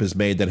Donald Trump has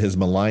made that has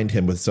maligned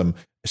him with some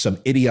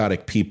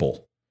idiotic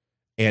people.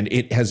 And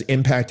it has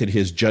impacted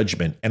his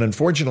judgment. And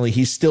unfortunately,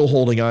 he's still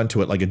holding on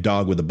to it like a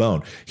dog with a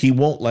bone. He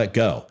won't let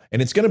go.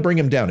 And it's going to bring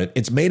him down.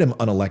 It's made him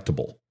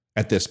unelectable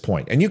at this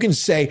point. And you can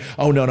say,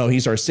 oh, no,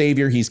 he's our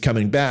savior. He's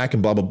coming back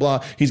and blah, blah,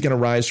 blah. He's going to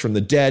rise from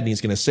the dead and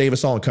he's going to save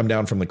us all and come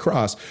down from the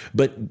cross.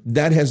 But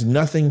that has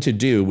nothing to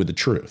do with the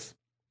truth.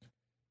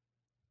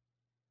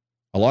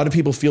 A lot of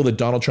people feel that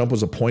Donald Trump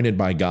was appointed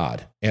by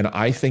God. And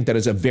I think that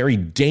is a very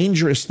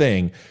dangerous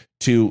thing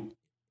to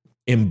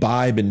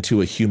imbibe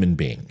into a human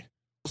being.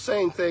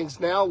 Saying things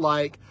now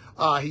like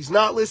he's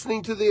not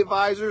listening to the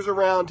advisors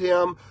around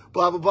him,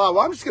 blah, blah, blah. Well,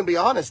 I'm just going to be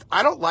honest.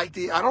 I don't like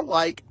a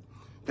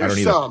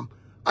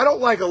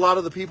lot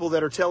of the people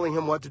that are telling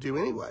him what to do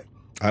anyway.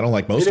 I don't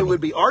like most of them. And it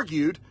would be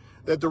argued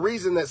that the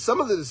reason that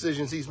some of the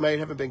decisions he's made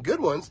haven't been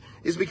good ones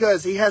is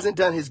because he hasn't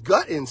done his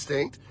gut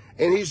instinct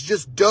and he's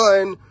just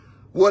done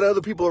what other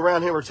people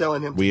around him are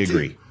telling him to do. We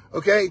agree.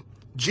 Okay?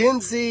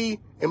 Gen Z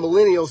and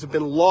millennials have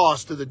been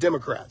lost to the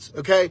Democrats.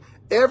 Okay?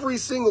 Every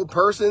single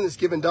person that's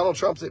given Donald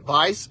Trump's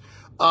advice,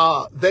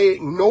 they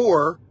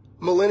ignore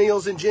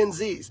millennials and Gen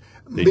Zs.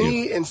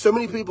 Me and so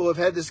many people have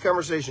had this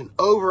conversation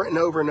over and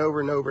over and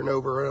over and over and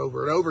over and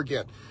over and over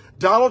again.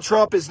 Donald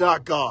Trump is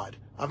not God.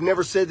 I've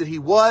never said that he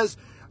was.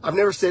 I've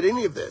never said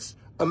any of this.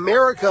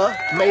 America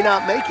may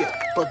not make it,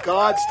 but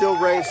God still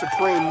reigns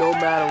supreme no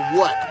matter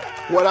what.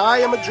 What I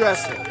am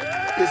addressing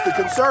is the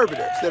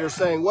conservatives that are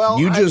saying, well,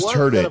 you just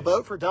heard going to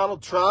vote for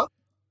Donald Trump.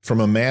 From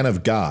a man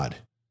of God,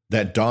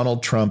 that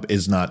Donald Trump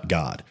is not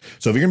God.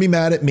 So if you're going to be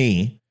mad at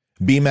me,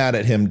 be mad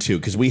at him too,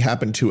 because we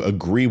happen to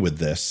agree with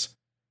this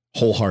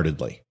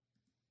wholeheartedly.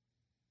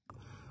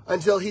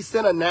 Until he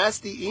sent a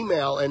nasty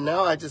email, and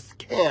now I just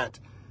can't.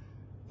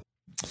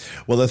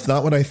 Well, that's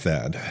not what I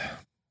said.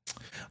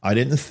 I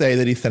didn't say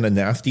that he sent a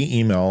nasty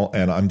email,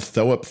 and I'm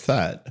so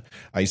upset.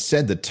 I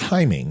said the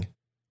timing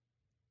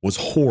was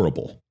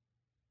horrible.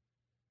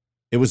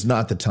 It was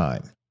not the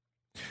time.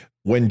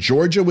 When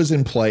Georgia was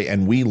in play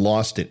and we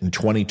lost it in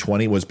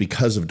 2020 was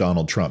because of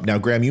Donald Trump. Now,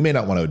 Graham, you may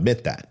not want to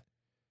admit that,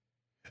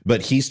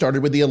 but he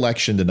started with the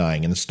election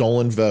denying and the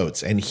stolen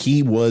votes, and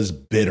he was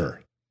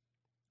bitter.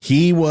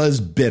 He was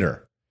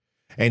bitter.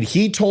 And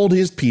he told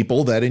his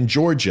people that in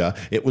Georgia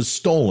it was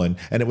stolen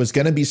and it was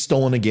going to be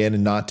stolen again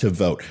and not to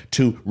vote,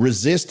 to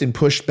resist and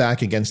push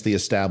back against the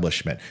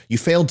establishment. You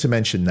failed to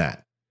mention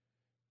that.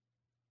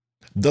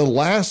 The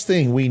last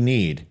thing we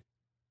need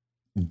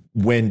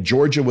when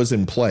Georgia was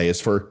in play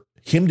is for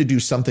him to do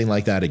something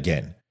like that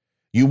again.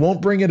 You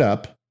won't bring it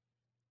up.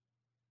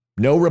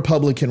 No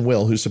Republican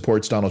will who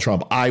supports Donald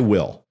Trump. I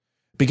will.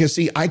 Because,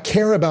 see, I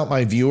care about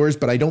my viewers,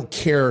 but I don't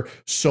care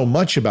so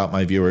much about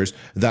my viewers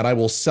that I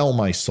will sell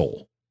my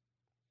soul.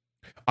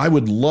 I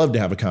would love to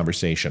have a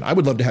conversation. I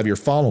would love to have your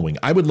following.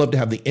 I would love to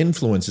have the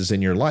influences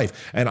in your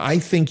life. And I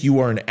think you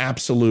are an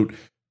absolute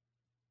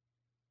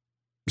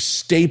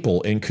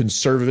staple in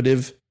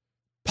conservative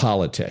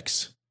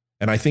politics.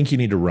 And I think you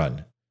need to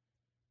run.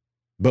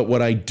 But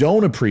what I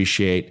don't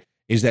appreciate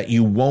is that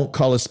you won't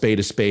call a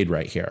spade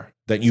right here,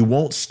 that you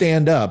won't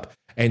stand up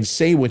and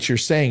say what you're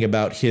saying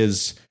about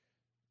his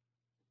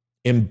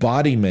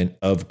embodiment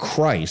of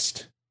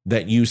Christ,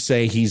 that you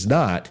say he's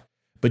not,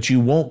 but you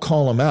won't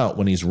call him out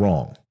when he's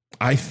wrong.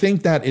 I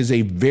think that is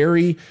a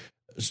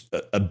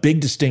big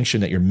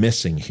distinction that you're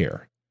missing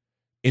here,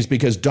 is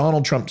because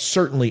Donald Trump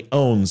certainly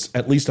owns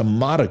at least a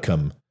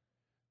modicum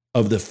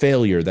of the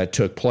failure that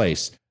took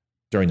place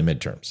during the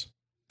midterms.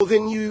 Well,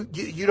 then you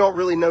don't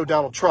really know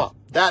Donald Trump.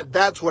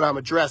 That's what I'm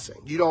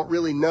addressing. You don't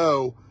really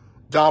know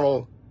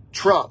Donald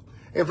Trump.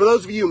 And for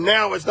those of you,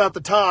 now is not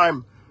the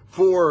time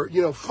for,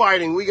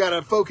 fighting. We got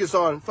to focus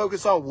on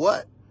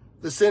what?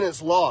 The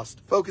Senate's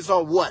lost. Focus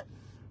on what?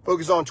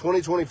 Focus on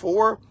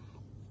 2024.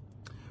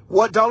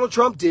 What Donald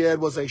Trump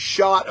did was a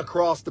shot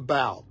across the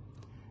bow.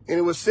 And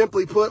it was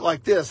simply put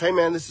like this. Hey,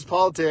 man, this is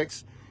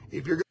politics.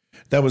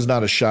 That was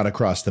not a shot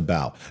across the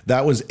bow.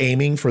 That was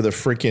aiming for the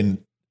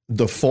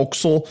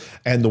forecastle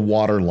and the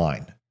water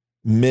line,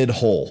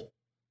 mid-hole.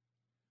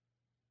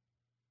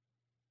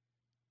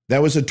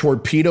 That was a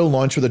torpedo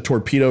launched with a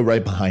torpedo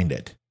right behind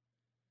it.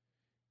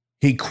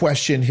 He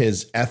questioned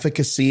his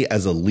efficacy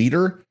as a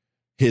leader,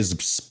 his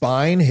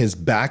spine, his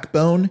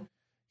backbone.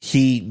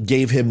 He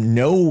gave him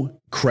no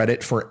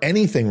credit for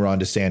anything Ron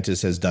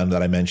DeSantis has done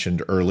that I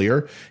mentioned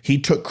earlier. He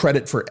took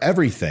credit for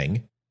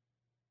everything,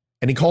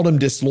 and he called him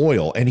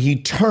disloyal, and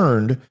he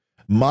turned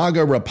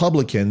MAGA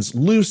Republicans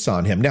loose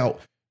on him. Now,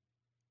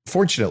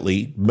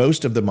 fortunately,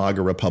 most of the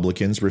MAGA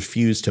Republicans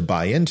refuse to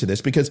buy into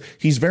this because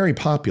he's very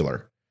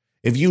popular.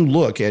 If you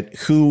look at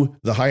who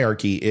the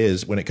hierarchy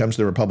is when it comes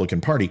to the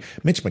Republican Party,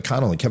 Mitch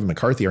McConnell and Kevin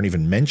McCarthy aren't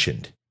even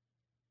mentioned.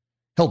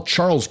 Hell,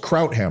 Charles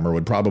Krauthammer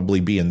would probably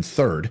be in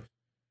third.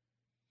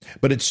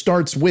 But it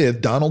starts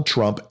with Donald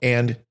Trump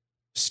and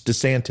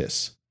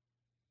DeSantis.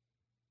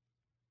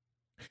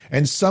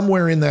 And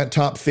somewhere in that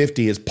top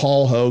 50 is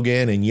Paul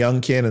Hogan and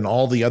Youngkin and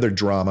all the other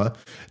drama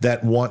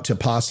that want to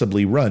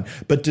possibly run.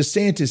 But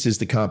DeSantis is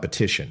the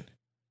competition.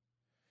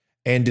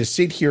 And to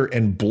sit here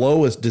and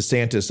blow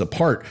DeSantis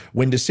apart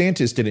when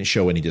DeSantis didn't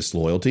show any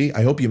disloyalty.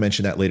 I hope you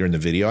mentioned that later in the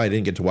video. I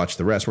didn't get to watch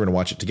the rest. We're going to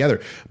watch it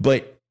together.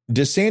 But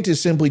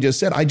DeSantis simply just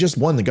said, I just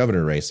won the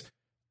governor race.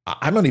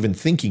 I'm not even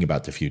thinking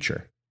about the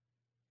future.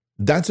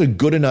 That's a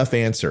good enough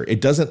answer.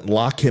 It doesn't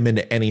lock him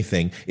into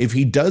anything if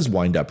he does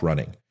wind up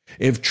running.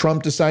 If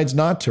Trump decides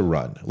not to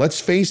run, let's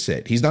face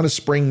it, he's not a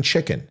spring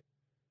chicken.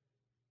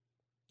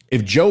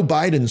 If Joe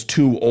Biden's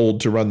too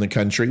old to run the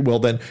country, well,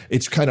 then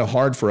it's kind of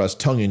hard for us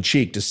tongue in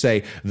cheek to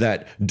say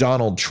that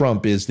Donald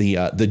Trump is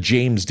the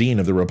James Dean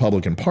of the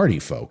Republican Party,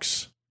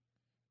 folks.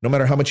 No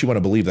matter how much you want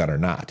to believe that or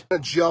not.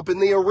 Jump in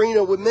the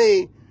arena with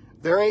me.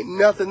 There ain't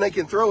nothing they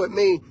can throw at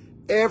me.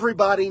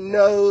 Everybody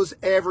knows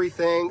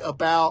everything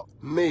about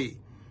me.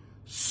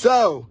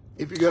 So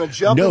if you're going to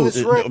jump in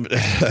this ring.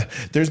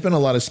 There's been a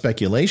lot of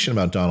speculation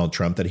about Donald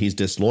Trump that he's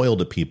disloyal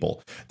to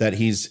people, that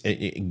he's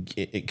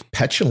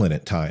petulant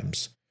at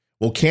times.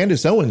 Well,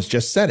 Candace Owens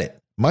just said it.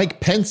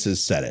 Mike Pence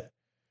has said it.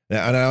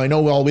 Now I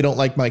know we don't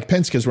like Mike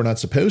Pence because we're not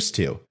supposed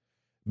to.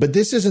 But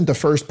this isn't the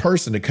first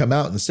person to come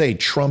out and say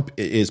Trump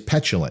is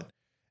petulant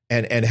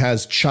and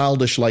has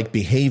childish-like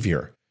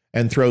behavior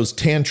and throws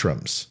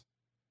tantrums.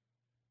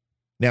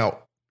 Now,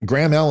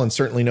 Graham Allen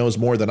certainly knows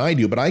more than I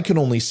do, but I can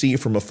only see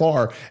from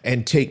afar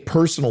and take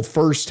personal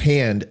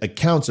firsthand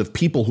accounts of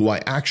people who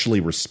I actually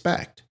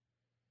respect.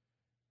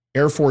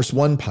 Air Force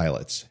One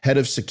pilots, head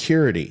of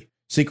security,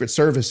 Secret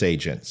Service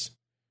agents,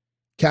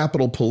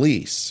 Capitol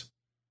Police,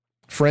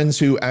 friends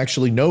who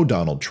actually know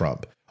Donald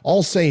Trump,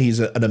 all say he's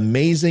an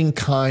amazing,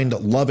 kind,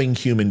 loving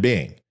human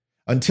being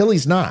until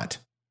he's not.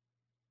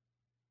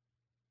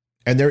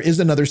 And there is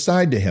another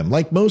side to him,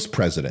 like most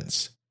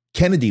presidents.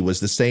 Kennedy was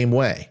the same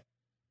way.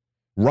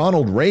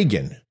 Ronald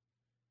Reagan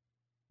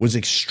was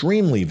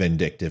extremely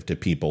vindictive to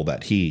people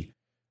that he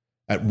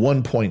at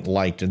one point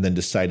liked and then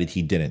decided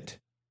he didn't.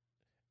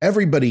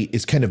 Everybody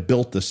is kind of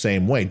built the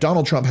same way.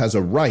 Donald Trump has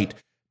a right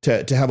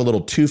to have a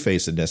little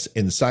two-facedness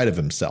inside of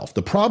himself.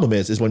 The problem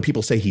is when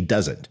people say he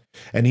doesn't,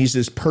 and he's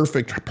this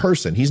perfect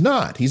person. He's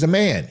not. He's a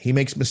man. He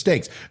makes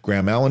mistakes.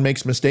 Graham Allen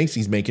makes mistakes.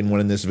 He's making one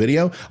in this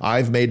video.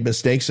 I've made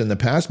mistakes in the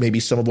past. Maybe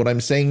some of what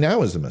I'm saying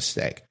now is a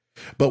mistake.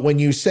 But when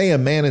you say a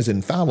man is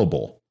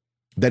infallible,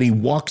 that he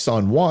walks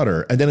on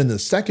water, and then in the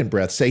second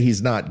breath say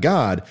he's not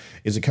God,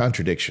 is a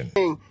contradiction.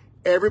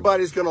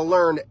 Everybody's going to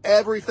learn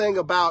everything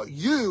about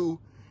you,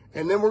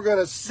 and then we're going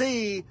to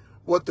see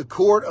what the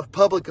court of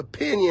public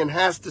opinion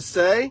has to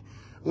say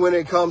when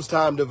it comes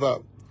time to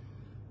vote.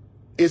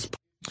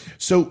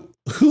 So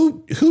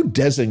who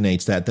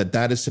designates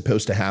that is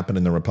supposed to happen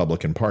in the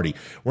Republican Party?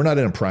 We're not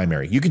in a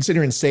primary. You can sit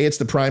here and say it's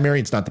the primary.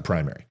 It's not the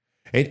primary.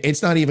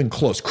 It's not even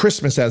close.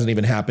 Christmas hasn't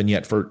even happened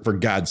yet, for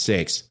God's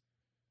sakes.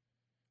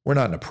 We're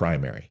not in a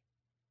primary.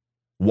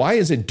 Why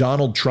is it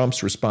Donald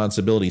Trump's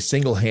responsibility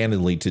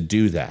single-handedly to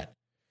do that?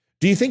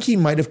 Do you think he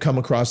might have come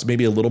across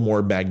maybe a little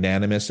more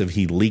magnanimous if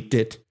he leaked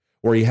it,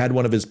 or he had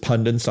one of his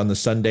pundits on the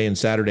Sunday and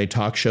Saturday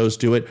talk shows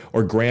do it,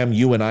 or Graham,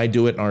 you and I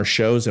do it in our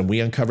shows and we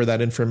uncover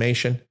that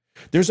information?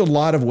 There's a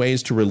lot of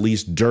ways to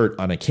release dirt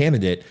on a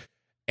candidate,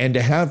 and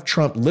to have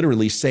Trump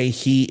literally say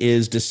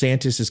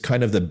DeSantis is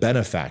kind of the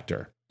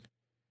benefactor.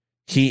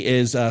 He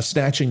is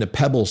snatching the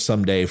pebble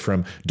someday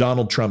from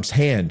Donald Trump's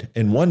hand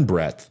in one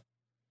breath,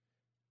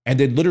 and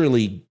then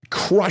literally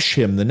crush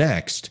him the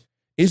next,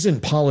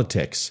 isn't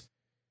politics.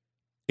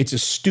 It's a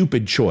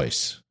stupid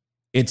choice.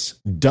 It's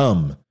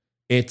dumb.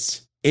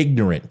 It's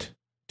ignorant,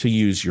 to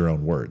use your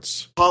own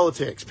words.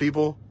 Politics,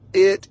 people.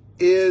 It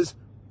is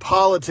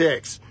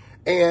politics.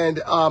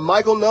 And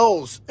Michael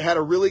Knowles had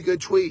a really good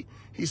tweet.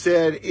 He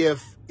said,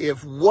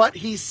 if what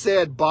he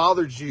said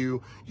bothered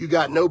you, you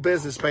got no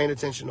business paying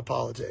attention to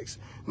politics.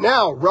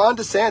 Now, Ron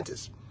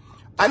DeSantis.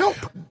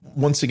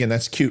 Once again,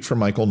 that's cute for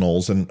Michael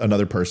Knowles, and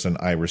another person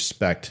I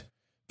respect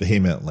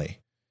vehemently.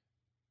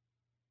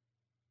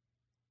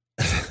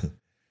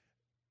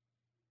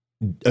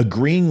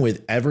 Agreeing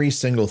with every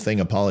single thing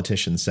a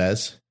politician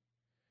says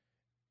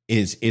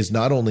is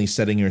not only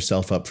setting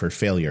yourself up for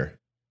failure,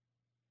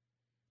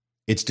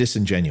 it's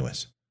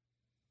disingenuous.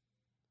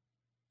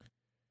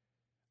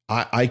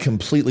 I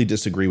completely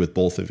disagree with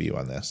both of you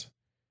on this.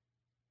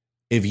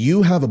 If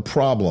you have a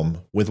problem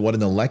with what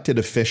an elected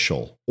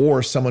official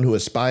or someone who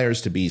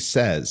aspires to be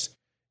says,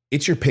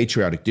 it's your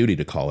patriotic duty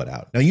to call it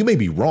out. Now, you may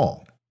be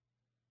wrong,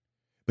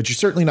 but you're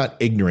certainly not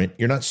ignorant.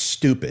 You're not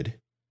stupid.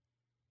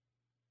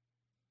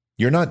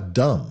 You're not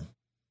dumb.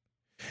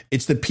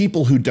 It's the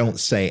people who don't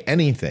say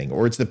anything,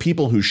 or it's the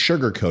people who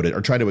sugarcoat it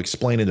or try to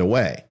explain it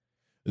away.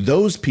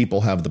 Those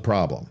people have the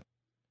problem.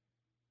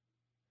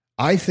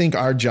 I think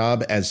our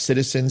job as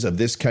citizens of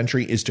this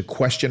country is to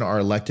question our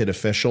elected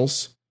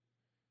officials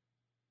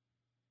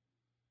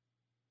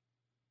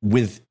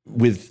with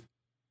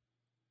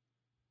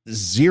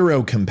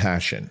zero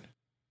compassion.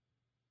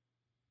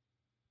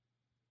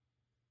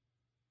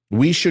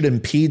 We should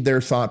impede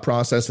their thought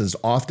process as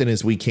often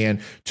as we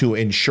can to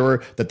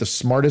ensure that the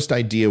smartest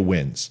idea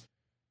wins.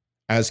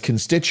 As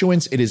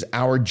constituents, it is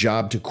our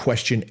job to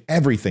question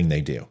everything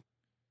they do.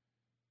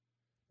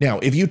 Now,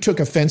 if you took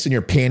offense and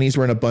your panties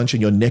were in a bunch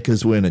and your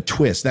knickers were in a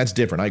twist, that's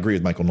different. I agree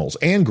with Michael Knowles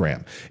and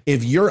Graham.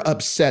 If you're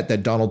upset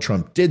that Donald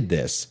Trump did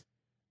this,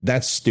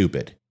 that's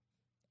stupid.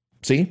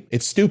 See,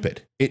 it's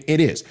stupid. It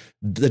is.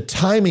 The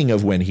timing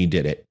of when he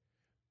did it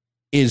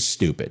is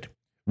stupid.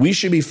 We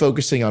should be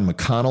focusing on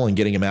McConnell and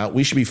getting him out.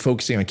 We should be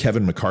focusing on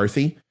Kevin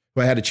McCarthy,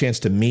 who I had a chance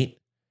to meet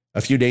a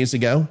few days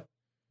ago.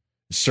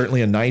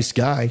 Certainly a nice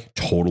guy,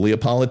 totally a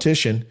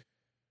politician.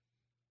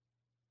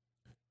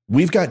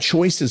 We've got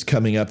choices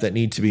coming up that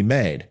need to be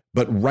made.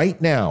 But right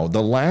now,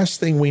 the last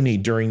thing we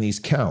need during these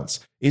counts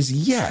is,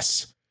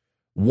 yes,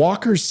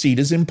 Walker's seat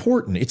is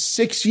important. It's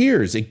 6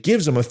 years. It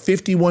gives him a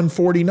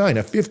 51-49.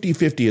 A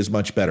 50-50 is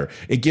much better.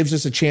 It gives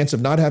us a chance of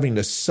not having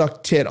to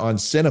suck tit on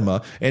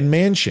Sinema and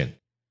Manchin,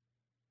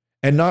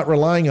 and not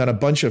relying on a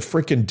bunch of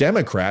freaking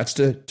Democrats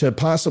to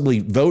possibly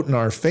vote in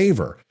our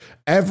favor.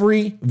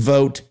 Every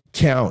vote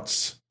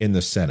counts in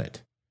the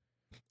Senate.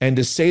 And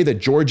to say that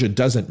Georgia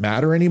doesn't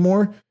matter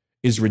anymore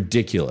is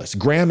ridiculous.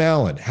 Graham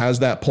Allen has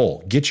that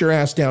poll. Get your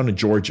ass down to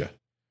Georgia.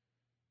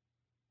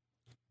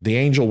 The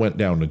Angel went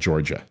down to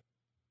Georgia.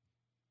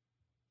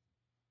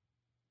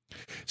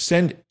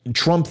 Send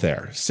Trump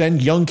there.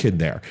 Send Youngkin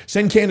there.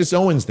 Send Candace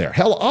Owens there.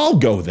 Hell, I'll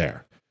go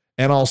there.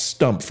 And I'll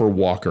stump for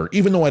Walker,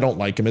 even though I don't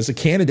like him as a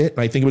candidate,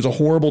 and I think it was a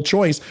horrible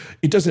choice.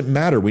 It doesn't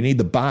matter. We need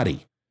the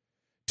body.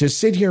 To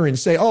sit here and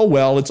say, oh,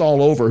 well, it's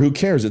all over. Who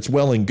cares? It's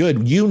well and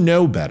good. You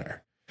know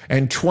better.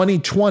 And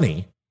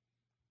 2020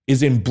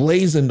 is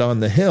emblazoned on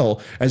the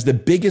Hill as the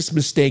biggest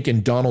mistake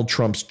in Donald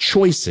Trump's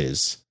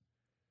choices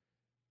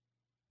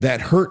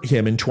that hurt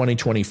him in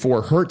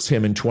 2024, hurts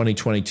him in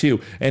 2022,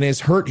 and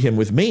has hurt him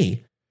with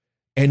me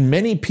and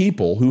many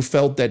people who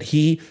felt that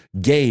he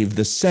gave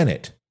the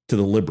Senate to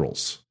the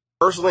liberals.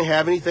 Personally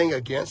have anything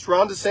against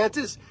Ron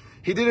DeSantis.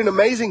 He did an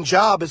amazing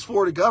job as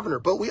Florida governor,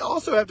 but we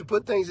also have to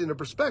put things into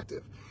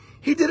perspective.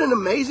 He did an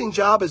amazing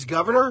job as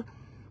governor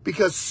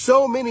because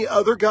so many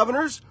other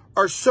governors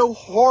are so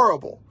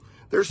horrible.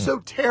 They're so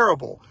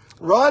terrible.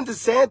 Ron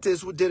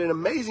DeSantis did an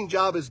amazing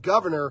job as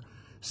governor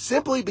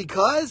simply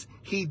because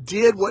he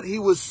did what he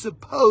was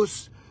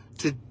supposed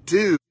to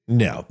do.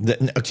 No,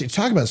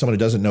 talk about someone who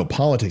doesn't know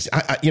politics.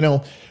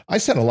 I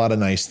said a lot of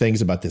nice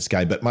things about this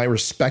guy, but my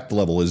respect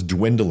level is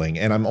dwindling,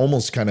 and I'm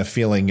almost kind of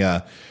feeling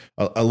a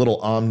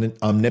little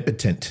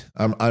omnipotent.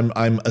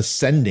 I'm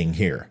ascending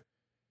here.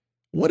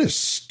 What a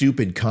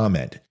stupid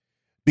comment.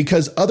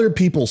 Because other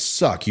people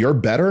suck, you're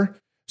better.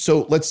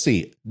 So let's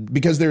see.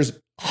 Because there's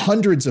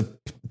hundreds of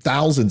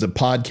thousands of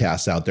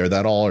podcasts out there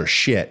that all are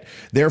shit.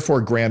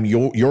 Therefore, Graham,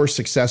 you're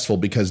successful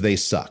because they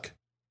suck.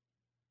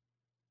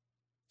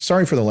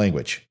 Sorry for the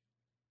language.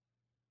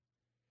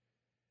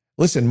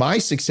 Listen, my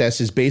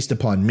success is based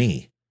upon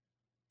me.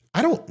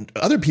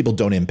 Other people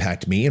don't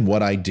impact me and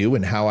what I do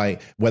and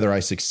whether I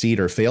succeed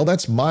or fail.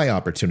 That's my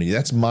opportunity.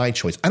 That's my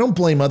choice. I don't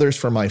blame others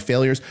for my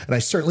failures, and I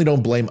certainly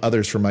don't blame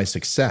others for my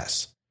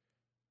success.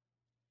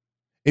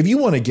 If you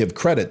want to give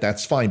credit,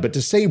 that's fine. But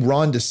to say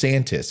Ron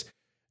DeSantis,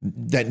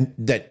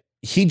 that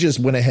he just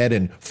went ahead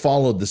and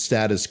followed the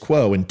status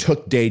quo and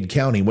took Dade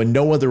County when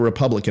no other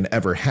Republican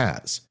ever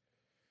has.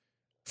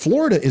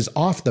 Florida is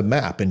off the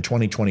map in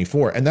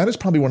 2024, and that is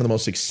probably one of the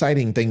most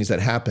exciting things that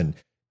happened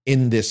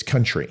in this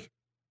country.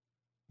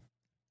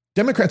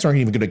 Democrats aren't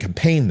even going to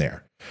campaign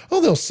there. Oh,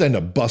 they'll send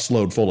a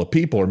busload full of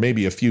people or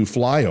maybe a few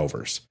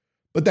flyovers.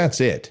 But that's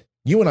it.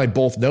 You and I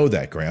both know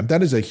that, Graham.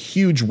 That is a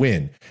huge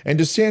win. And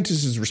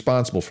DeSantis is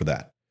responsible for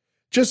that.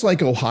 Just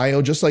like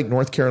Ohio, just like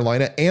North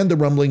Carolina, and the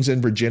rumblings in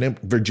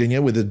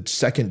Virginia with the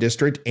 2nd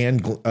District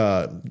and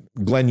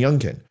Glenn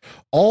Youngkin.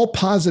 All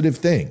positive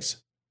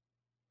things.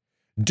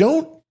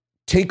 Don't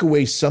take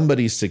away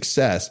somebody's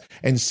success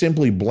and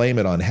simply blame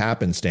it on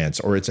happenstance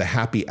or it's a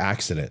happy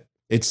accident.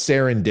 It's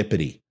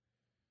serendipity.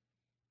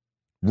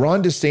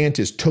 Ron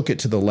DeSantis took it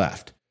to the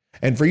left.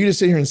 And for you to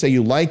sit here and say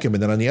you like him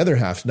and then on the other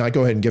half, not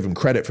go ahead and give him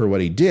credit for what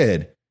he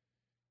did,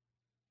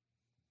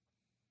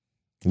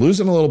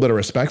 losing a little bit of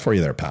respect for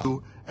you there,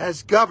 pal.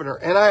 As governor,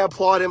 and I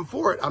applaud him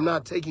for it. I'm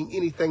not taking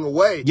anything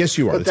away. Yes,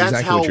 you are. But that's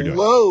exactly what you're doing.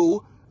 how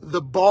low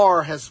the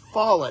bar has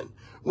fallen.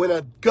 When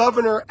a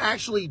governor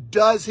actually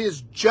does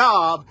his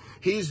job,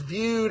 he's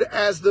viewed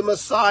as the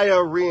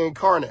Messiah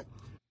reincarnate.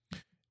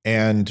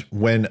 And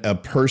when a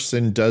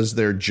person does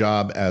their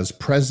job as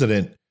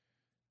president,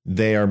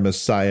 they are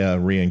Messiah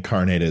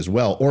reincarnate as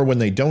well, or when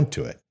they don't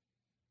do it.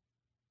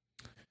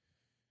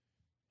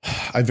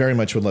 I very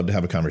much would love to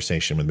have a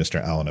conversation with Mr.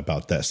 Allen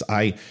about this.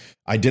 I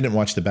didn't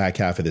watch the back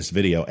half of this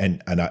video,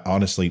 and I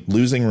honestly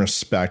losing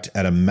respect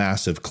at a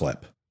massive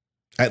clip,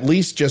 at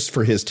least just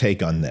for his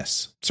take on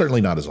this. Certainly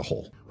not as a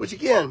whole. Which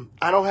again,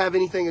 I don't have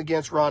anything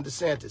against Ron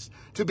DeSantis.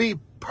 To be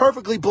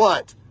perfectly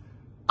blunt,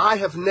 I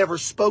have never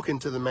spoken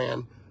to the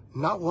man,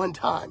 not one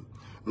time,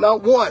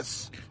 not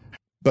once.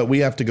 But we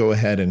have to go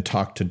ahead and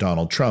talk to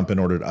Donald Trump in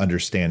order to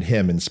understand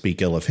him and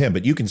speak ill of him.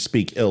 But you can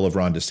speak ill of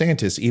Ron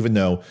DeSantis, even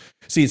though,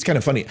 see, it's kind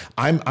of funny.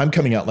 I'm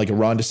coming out like a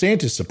Ron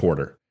DeSantis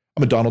supporter.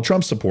 I'm a Donald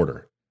Trump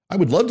supporter. I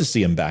would love to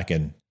see him back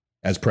in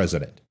as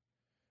president.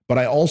 But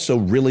I also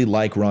really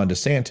like Ron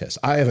DeSantis.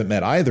 I haven't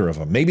met either of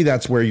them. Maybe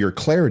that's where your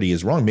clarity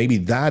is wrong. Maybe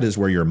that is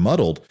where you're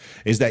muddled,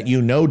 is that you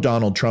know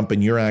Donald Trump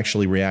and you're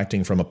actually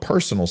reacting from a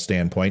personal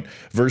standpoint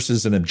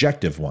versus an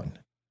objective one.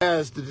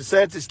 As the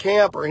DeSantis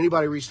camp or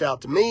anybody reached out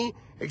to me,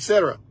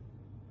 etc.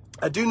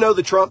 I do know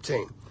the Trump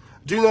team.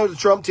 I do know the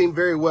Trump team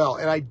very well.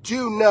 And I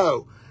do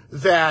know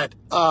that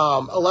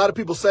a lot of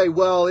people say,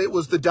 well, it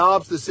was the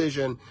Dobbs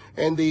decision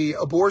and the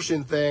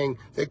abortion thing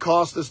that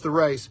cost us the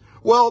race.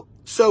 Well,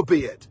 so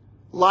be it.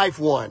 Life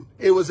won.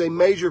 It was a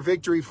major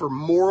victory for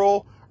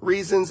moral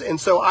reasons. And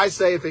so I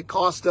say if it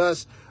cost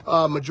us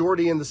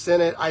majority in the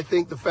Senate, I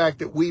think the fact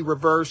that we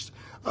reversed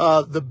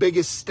the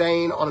biggest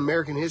stain on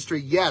American history,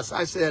 yes,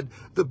 I said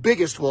the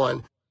biggest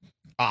one.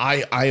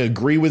 I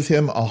agree with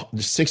him.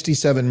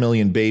 67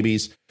 million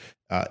babies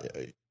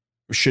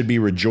should be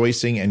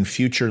rejoicing, and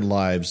future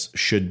lives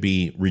should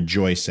be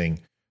rejoicing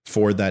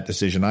for that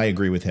decision. I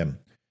agree with him.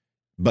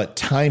 But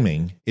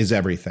timing is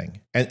everything.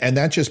 And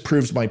that just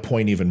proves my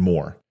point even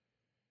more.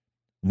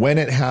 When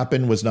it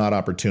happened was not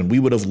opportune. We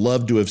would have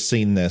loved to have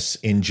seen this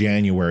in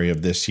January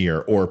of this year,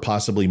 or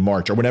possibly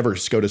March, or whenever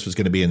SCOTUS was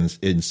going to be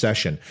in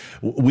session.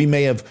 We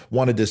may have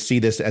wanted to see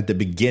this at the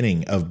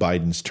beginning of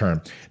Biden's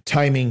term.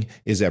 Timing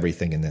is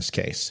everything in this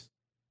case.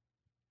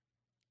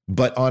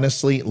 But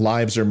honestly,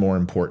 lives are more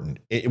important.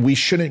 We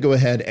shouldn't go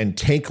ahead and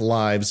take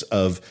lives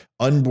of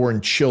unborn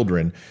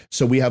children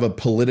so we have a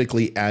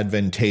politically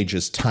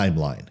advantageous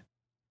timeline.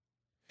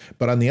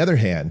 But on the other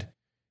hand,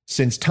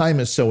 since time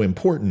is so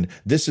important,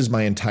 this is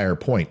my entire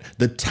point.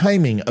 The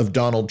timing of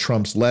Donald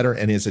Trump's letter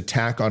and his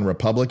attack on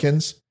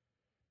Republicans,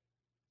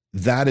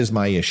 that is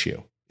my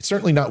issue. It's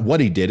certainly not what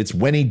he did, it's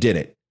when he did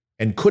it,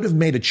 and could have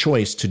made a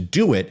choice to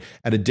do it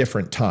at a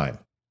different time.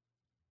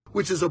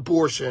 Which is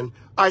abortion.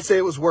 I say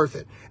it was worth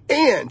it.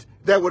 And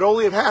that would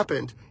only have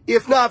happened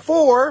if not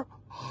for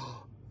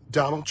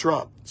Donald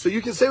Trump. So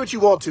you can say what you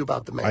want to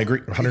about the man. I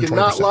agree, 120%. You can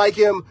not like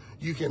him.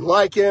 You can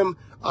like him.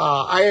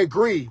 I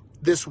agree.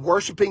 This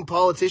worshiping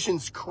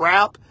politicians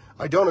crap,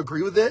 I don't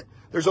agree with it.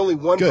 There's only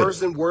one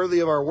person worthy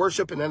of our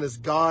worship, and that is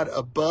God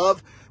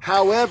above.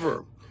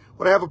 However,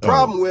 what I have a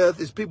problem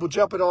with is people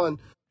jumping on.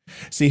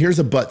 See, here's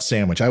a but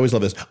sandwich. I always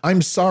love this.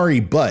 I'm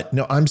sorry, but.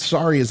 No, I'm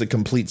sorry is a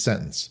complete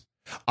sentence.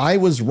 I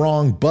was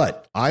wrong,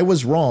 but. I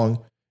was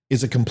wrong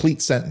is a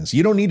complete sentence.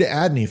 You don't need to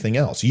add anything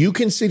else. You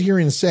can sit here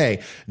and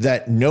say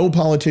that no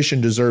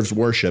politician deserves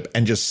worship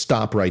and just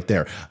stop right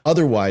there.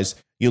 Otherwise,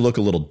 you look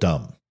a little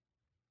dumb,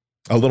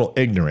 a little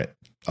ignorant,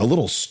 a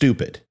little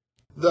stupid.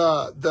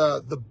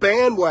 the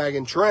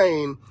bandwagon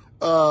train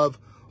of,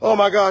 oh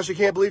my gosh, I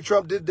can't believe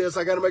Trump did this.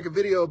 I got to make a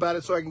video about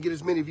it so I can get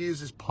as many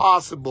views as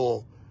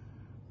possible.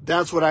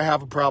 That's what I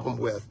have a problem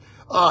with.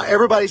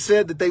 Everybody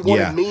said that they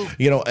wanted me.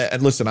 You know,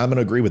 and listen, I'm going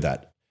to agree with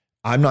that.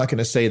 I'm not going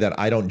to say that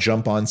I don't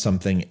jump on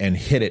something and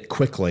hit it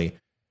quickly,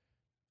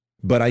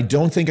 but I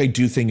don't think I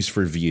do things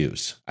for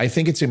views. I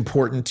think it's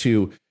important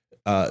to,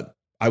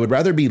 I would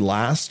rather be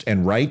last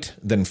and right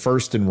than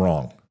first and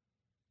wrong.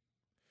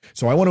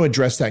 So I want to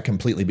address that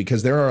completely,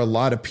 because there are a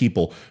lot of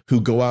people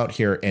who go out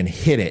here and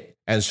hit it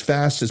as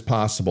fast as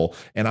possible.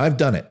 And I've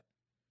done it.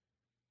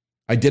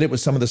 I did it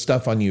with some of the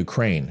stuff on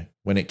Ukraine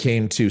when it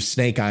came to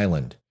Snake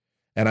Island.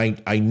 And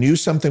I knew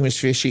something was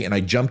fishy and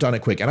I jumped on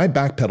it quick, and I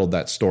backpedaled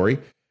that story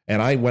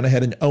and I went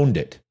ahead and owned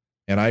it.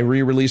 And I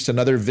re-released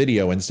another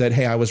video and said,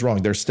 hey, I was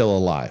wrong. They're still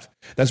alive.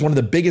 That's one of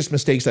the biggest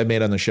mistakes I've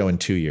made on the show in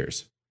 2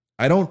 years.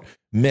 I don't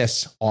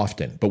miss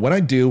often, but when I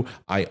do,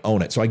 I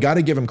own it. So I got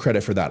to give him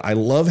credit for that. I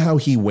love how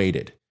he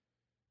waited.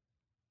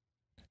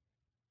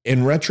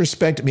 In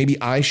retrospect, maybe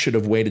I should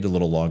have waited a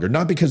little longer,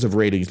 not because of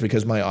ratings,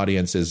 because my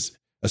audience is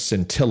a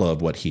scintilla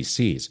of what he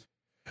sees.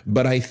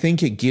 But I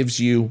think it gives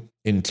you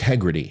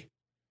integrity.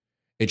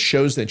 It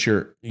shows that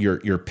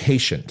you're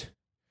patient.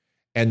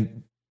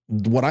 And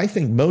what I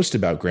think most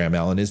about Graham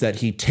Allen is that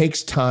he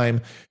takes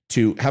time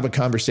to have a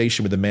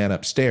conversation with the man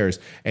upstairs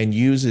and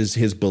uses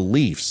his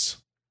beliefs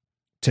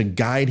to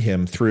guide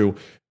him through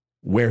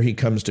where he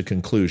comes to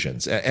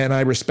conclusions. And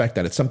I respect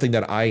that. It's something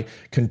that I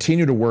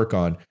continue to work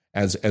on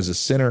as a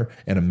sinner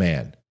and a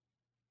man.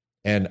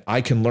 And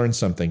I can learn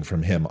something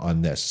from him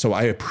on this. So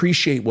I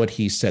appreciate what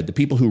he said. The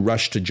people who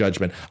rush to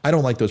judgment, I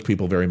don't like those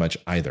people very much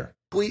either.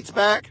 Tweets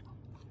back,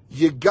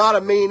 you got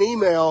a mean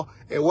email,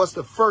 and what's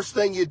the first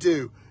thing you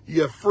do?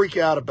 You freak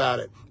out about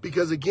it.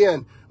 Because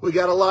again, we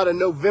got a lot of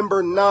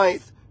November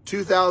 9th,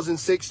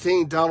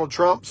 2016 Donald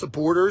Trump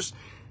supporters,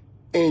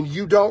 and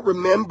you don't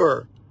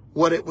remember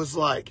what it was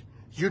like.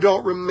 You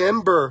don't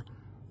remember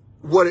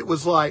what it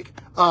was like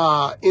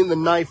in the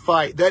knife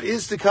fight that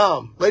is to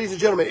come. Ladies and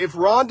gentlemen, if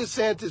Ron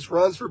DeSantis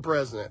runs for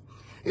president,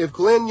 if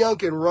Glenn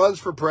Youngkin runs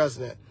for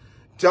president,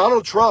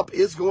 Donald Trump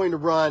is going to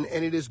run,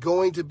 and it is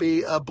going to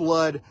be a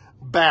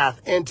bloodbath.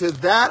 And to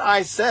that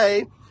I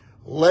say,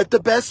 let the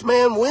best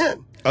man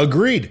win.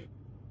 Agreed.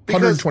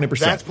 120%.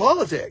 That's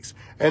politics.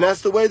 And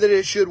that's the way that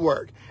it should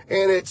work.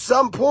 And at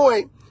some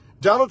point,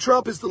 Donald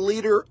Trump is the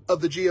leader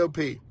of the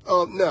GOP.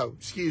 No,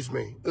 excuse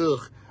me.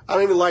 Ugh. I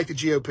don't even like the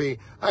GOP.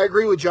 I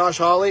agree with Josh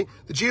Hawley.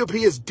 The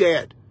GOP is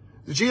dead.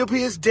 The GOP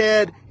is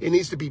dead. It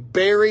needs to be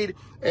buried,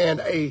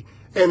 and a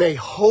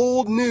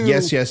whole new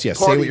yes. Say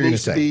what you're going to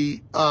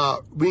say.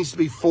 Needs to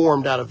be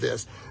formed out of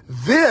this.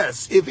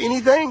 This, if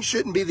anything,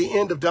 shouldn't be the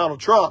end of Donald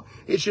Trump.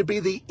 It should be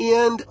the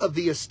end of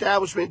the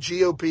establishment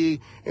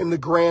GOP and the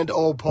grand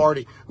old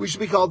party. We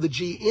should be called the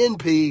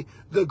GNP,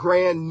 the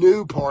grand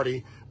new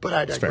party. But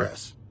I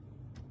digress.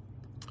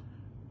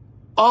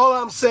 All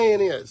I'm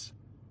saying is,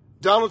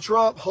 Donald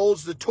Trump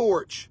holds the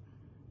torch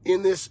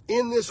in this.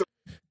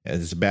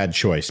 It's a bad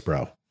choice,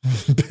 bro.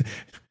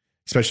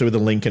 Especially with the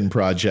Lincoln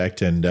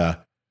Project and,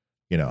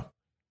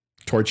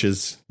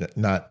 torches.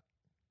 No.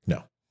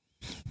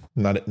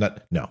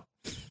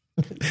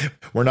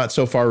 We're not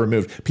so far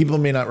removed. People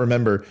may not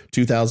remember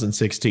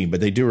 2016, but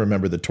they do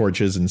remember the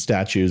torches and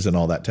statues and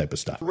all that type of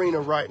stuff.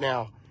 Arena right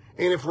now.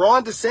 And if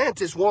Ron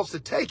DeSantis wants to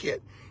take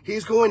it,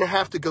 he's going to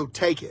have to go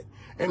take it.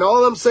 And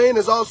all I'm saying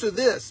is also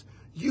this.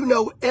 You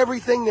know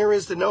everything there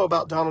is to know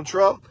about Donald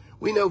Trump.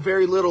 We know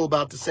very little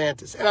about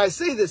DeSantis. And I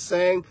say this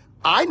saying,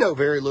 I know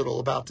very little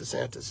about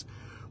DeSantis.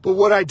 But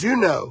what I do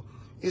know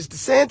is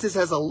DeSantis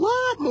has a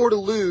lot more to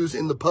lose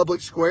in the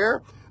public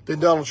square than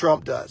Donald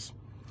Trump does.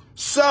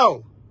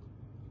 So,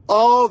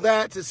 all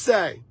that to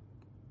say,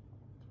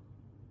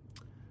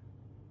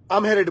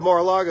 I'm headed to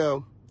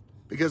Mar-a-Lago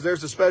because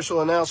there's a special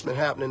announcement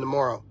happening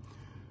tomorrow.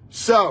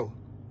 So,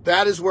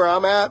 that is where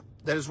I'm at.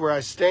 That is where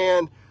I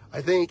stand.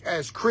 I think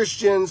as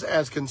Christians,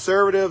 as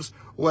conservatives,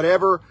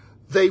 whatever,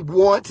 they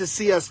want to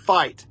see us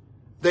fight.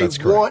 They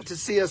want to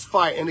see us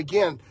fight. And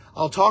again,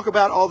 I'll talk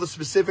about all the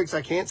specifics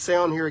I can't say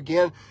on here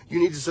again. You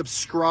need to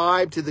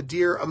subscribe to the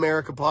Dear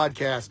America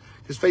podcast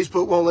because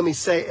Facebook won't let me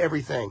say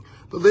everything.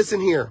 But listen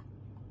here.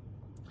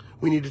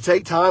 We need to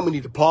take time. We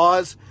need to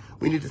pause.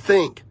 We need to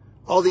think.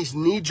 All these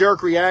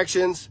knee-jerk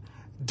reactions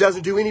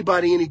doesn't do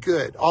anybody any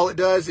good. All it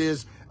does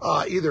is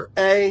either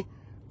A,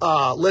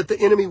 let the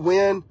enemy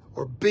win,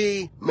 or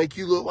B, make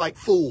you look like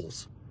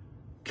fools.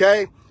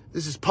 Okay?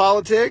 This is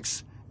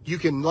politics. You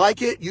can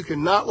like it. You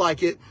can not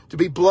like it. To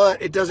be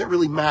blunt, it doesn't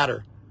really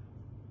matter.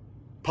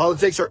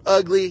 Politics are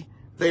ugly.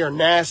 They are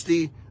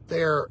nasty.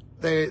 They are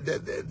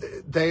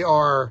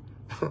bloodbaths.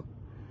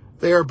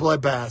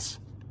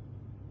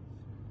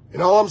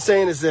 And all I'm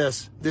saying is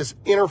this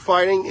inner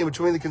fighting in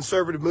between the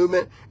conservative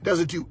movement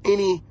doesn't do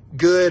any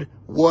good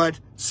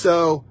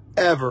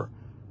whatsoever.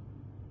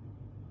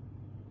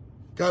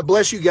 God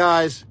bless you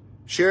guys.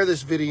 Share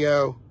this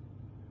video.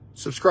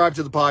 Subscribe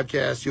to the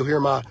podcast. You'll hear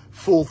my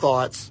full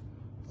thoughts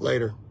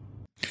later.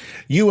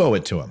 You owe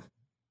it to him.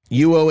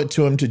 You owe it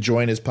to him to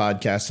join his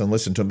podcast and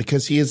listen to him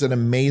because he is an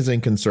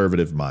amazing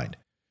conservative mind.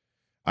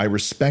 I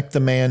respect the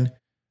man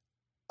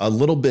a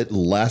little bit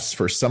less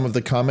for some of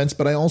the comments,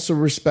 but I also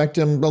respect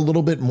him a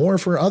little bit more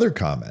for other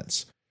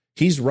comments.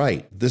 He's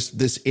right.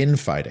 This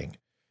infighting.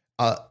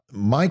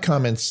 My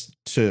comments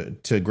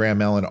to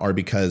Graham Allen are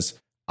because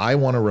I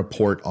want to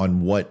report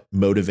on what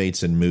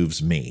motivates and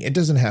moves me. It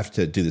doesn't have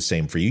to do the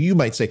same for you. You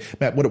might say,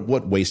 Matt,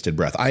 what wasted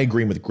breath? I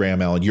agree with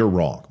Graham Allen. You're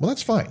wrong. Well,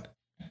 that's fine.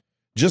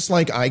 Just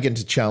like I get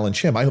to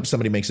challenge him. I hope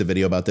somebody makes a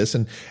video about this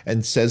and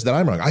says that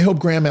I'm wrong. I hope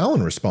Graham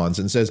Allen responds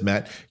and says,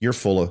 Matt, you're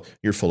full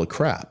of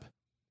crap.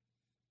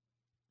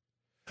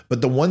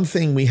 But the one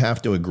thing we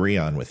have to agree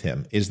on with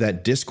him is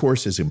that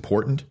discourse is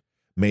important.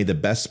 May the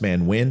best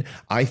man win.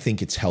 I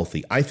think it's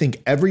healthy. I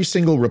think every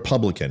single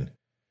Republican,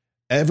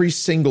 every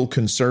single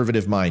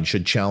conservative mind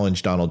should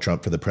challenge Donald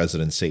Trump for the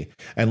presidency.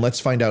 And let's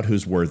find out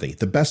who's worthy.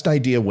 The best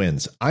idea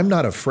wins. I'm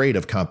not afraid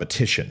of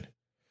competition.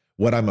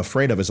 What I'm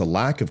afraid of is a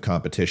lack of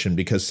competition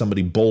because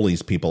somebody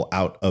bullies people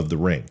out of the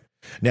ring.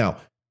 Now,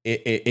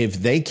 if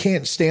they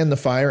can't stand the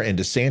fire and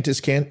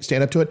DeSantis can't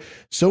stand up to it,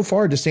 so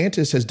far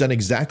DeSantis has done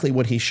exactly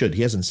what he should.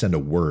 He hasn't said a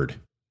word.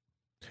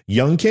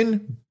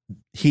 Youngkin,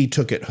 he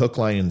took it hook,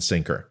 line, and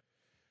sinker.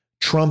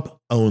 Trump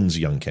owns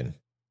Youngkin.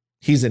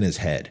 He's in his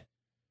head.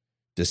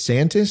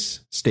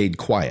 DeSantis stayed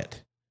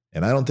quiet,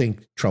 and I don't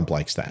think Trump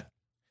likes that.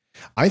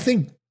 I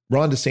think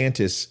Ron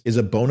DeSantis is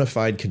a bona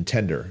fide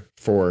contender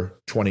for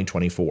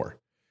 2024.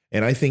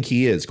 And I think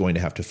he is going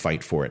to have to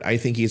fight for it. I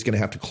think he's going to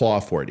have to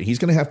claw for it. He's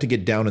going to have to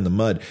get down in the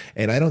mud.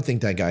 And I don't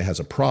think that guy has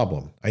a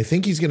problem. I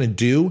think he's going to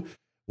do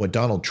what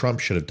Donald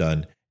Trump should have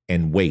done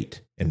and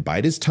wait and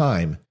bide his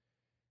time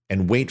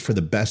and wait for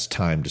the best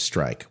time to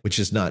strike, which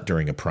is not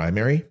during a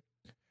primary,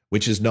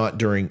 which is not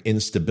during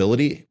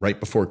instability, right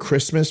before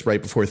Christmas,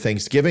 right before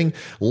Thanksgiving.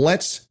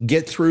 Let's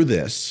get through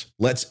this.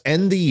 Let's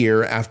end the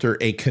year after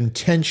a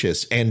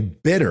contentious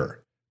and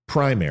bitter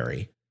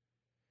primary.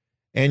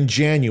 And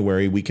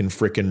January, we can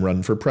frickin'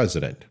 run for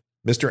president.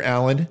 Mr.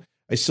 Allen,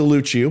 I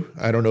salute you.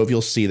 I don't know if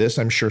you'll see this.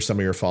 I'm sure some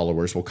of your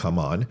followers will come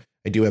on.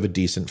 I do have a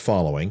decent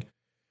following.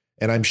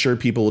 And I'm sure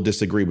people will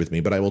disagree with me,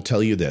 but I will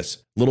tell you this.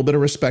 A little bit of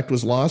respect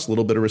was lost. A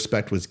little bit of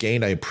respect was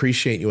gained. I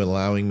appreciate you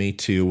allowing me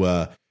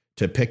to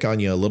pick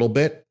on you a little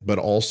bit, but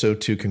also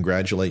to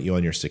congratulate you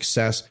on your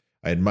success.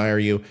 I admire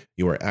you.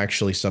 You are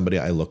actually somebody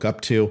I look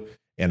up to.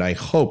 And I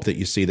hope that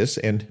you see this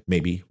and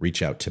maybe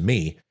reach out to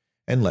me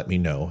and let me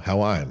know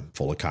how I'm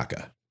full of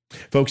caca.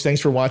 Folks, thanks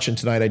for watching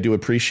tonight. I do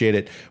appreciate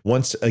it.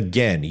 Once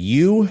again,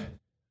 you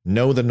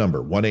know the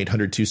number,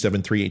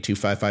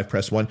 1-800-273-8255.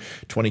 Press 1.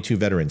 22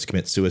 veterans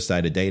commit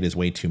suicide a day. It is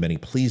way too many.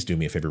 Please do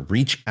me a favor.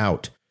 Reach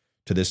out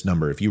to this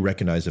number if you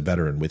recognize a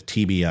veteran with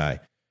TBI,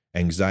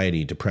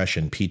 anxiety,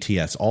 depression,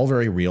 PTS, all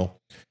very real.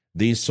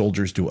 These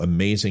soldiers do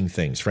amazing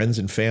things. Friends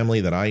and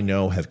family that I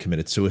know have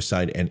committed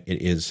suicide, and it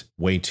is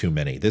way too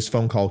many. This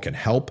phone call can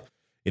help.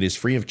 It is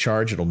free of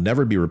charge. It'll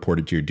never be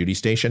reported to your duty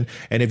station.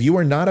 And if you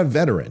are not a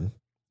veteran,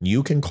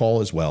 you can call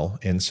as well,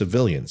 and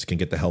civilians can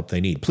get the help they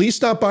need. Please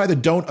stop by the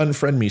Don't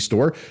Unfriend Me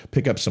store.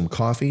 Pick up some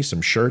coffee,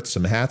 some shirts,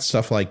 some hats,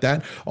 stuff like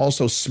that.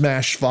 Also,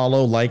 smash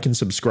follow, like, and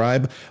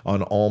subscribe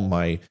on all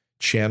my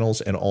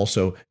channels. And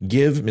also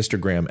give Mr.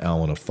 Graham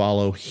Allen a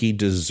follow. He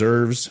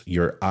deserves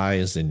your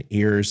eyes and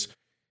ears.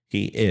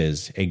 He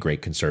is a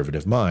great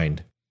conservative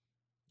mind,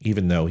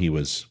 even though he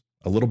was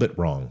a little bit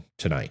wrong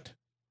tonight.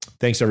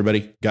 Thanks,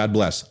 everybody. God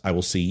bless. I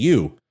will see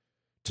you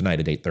tonight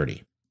at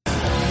 8:30.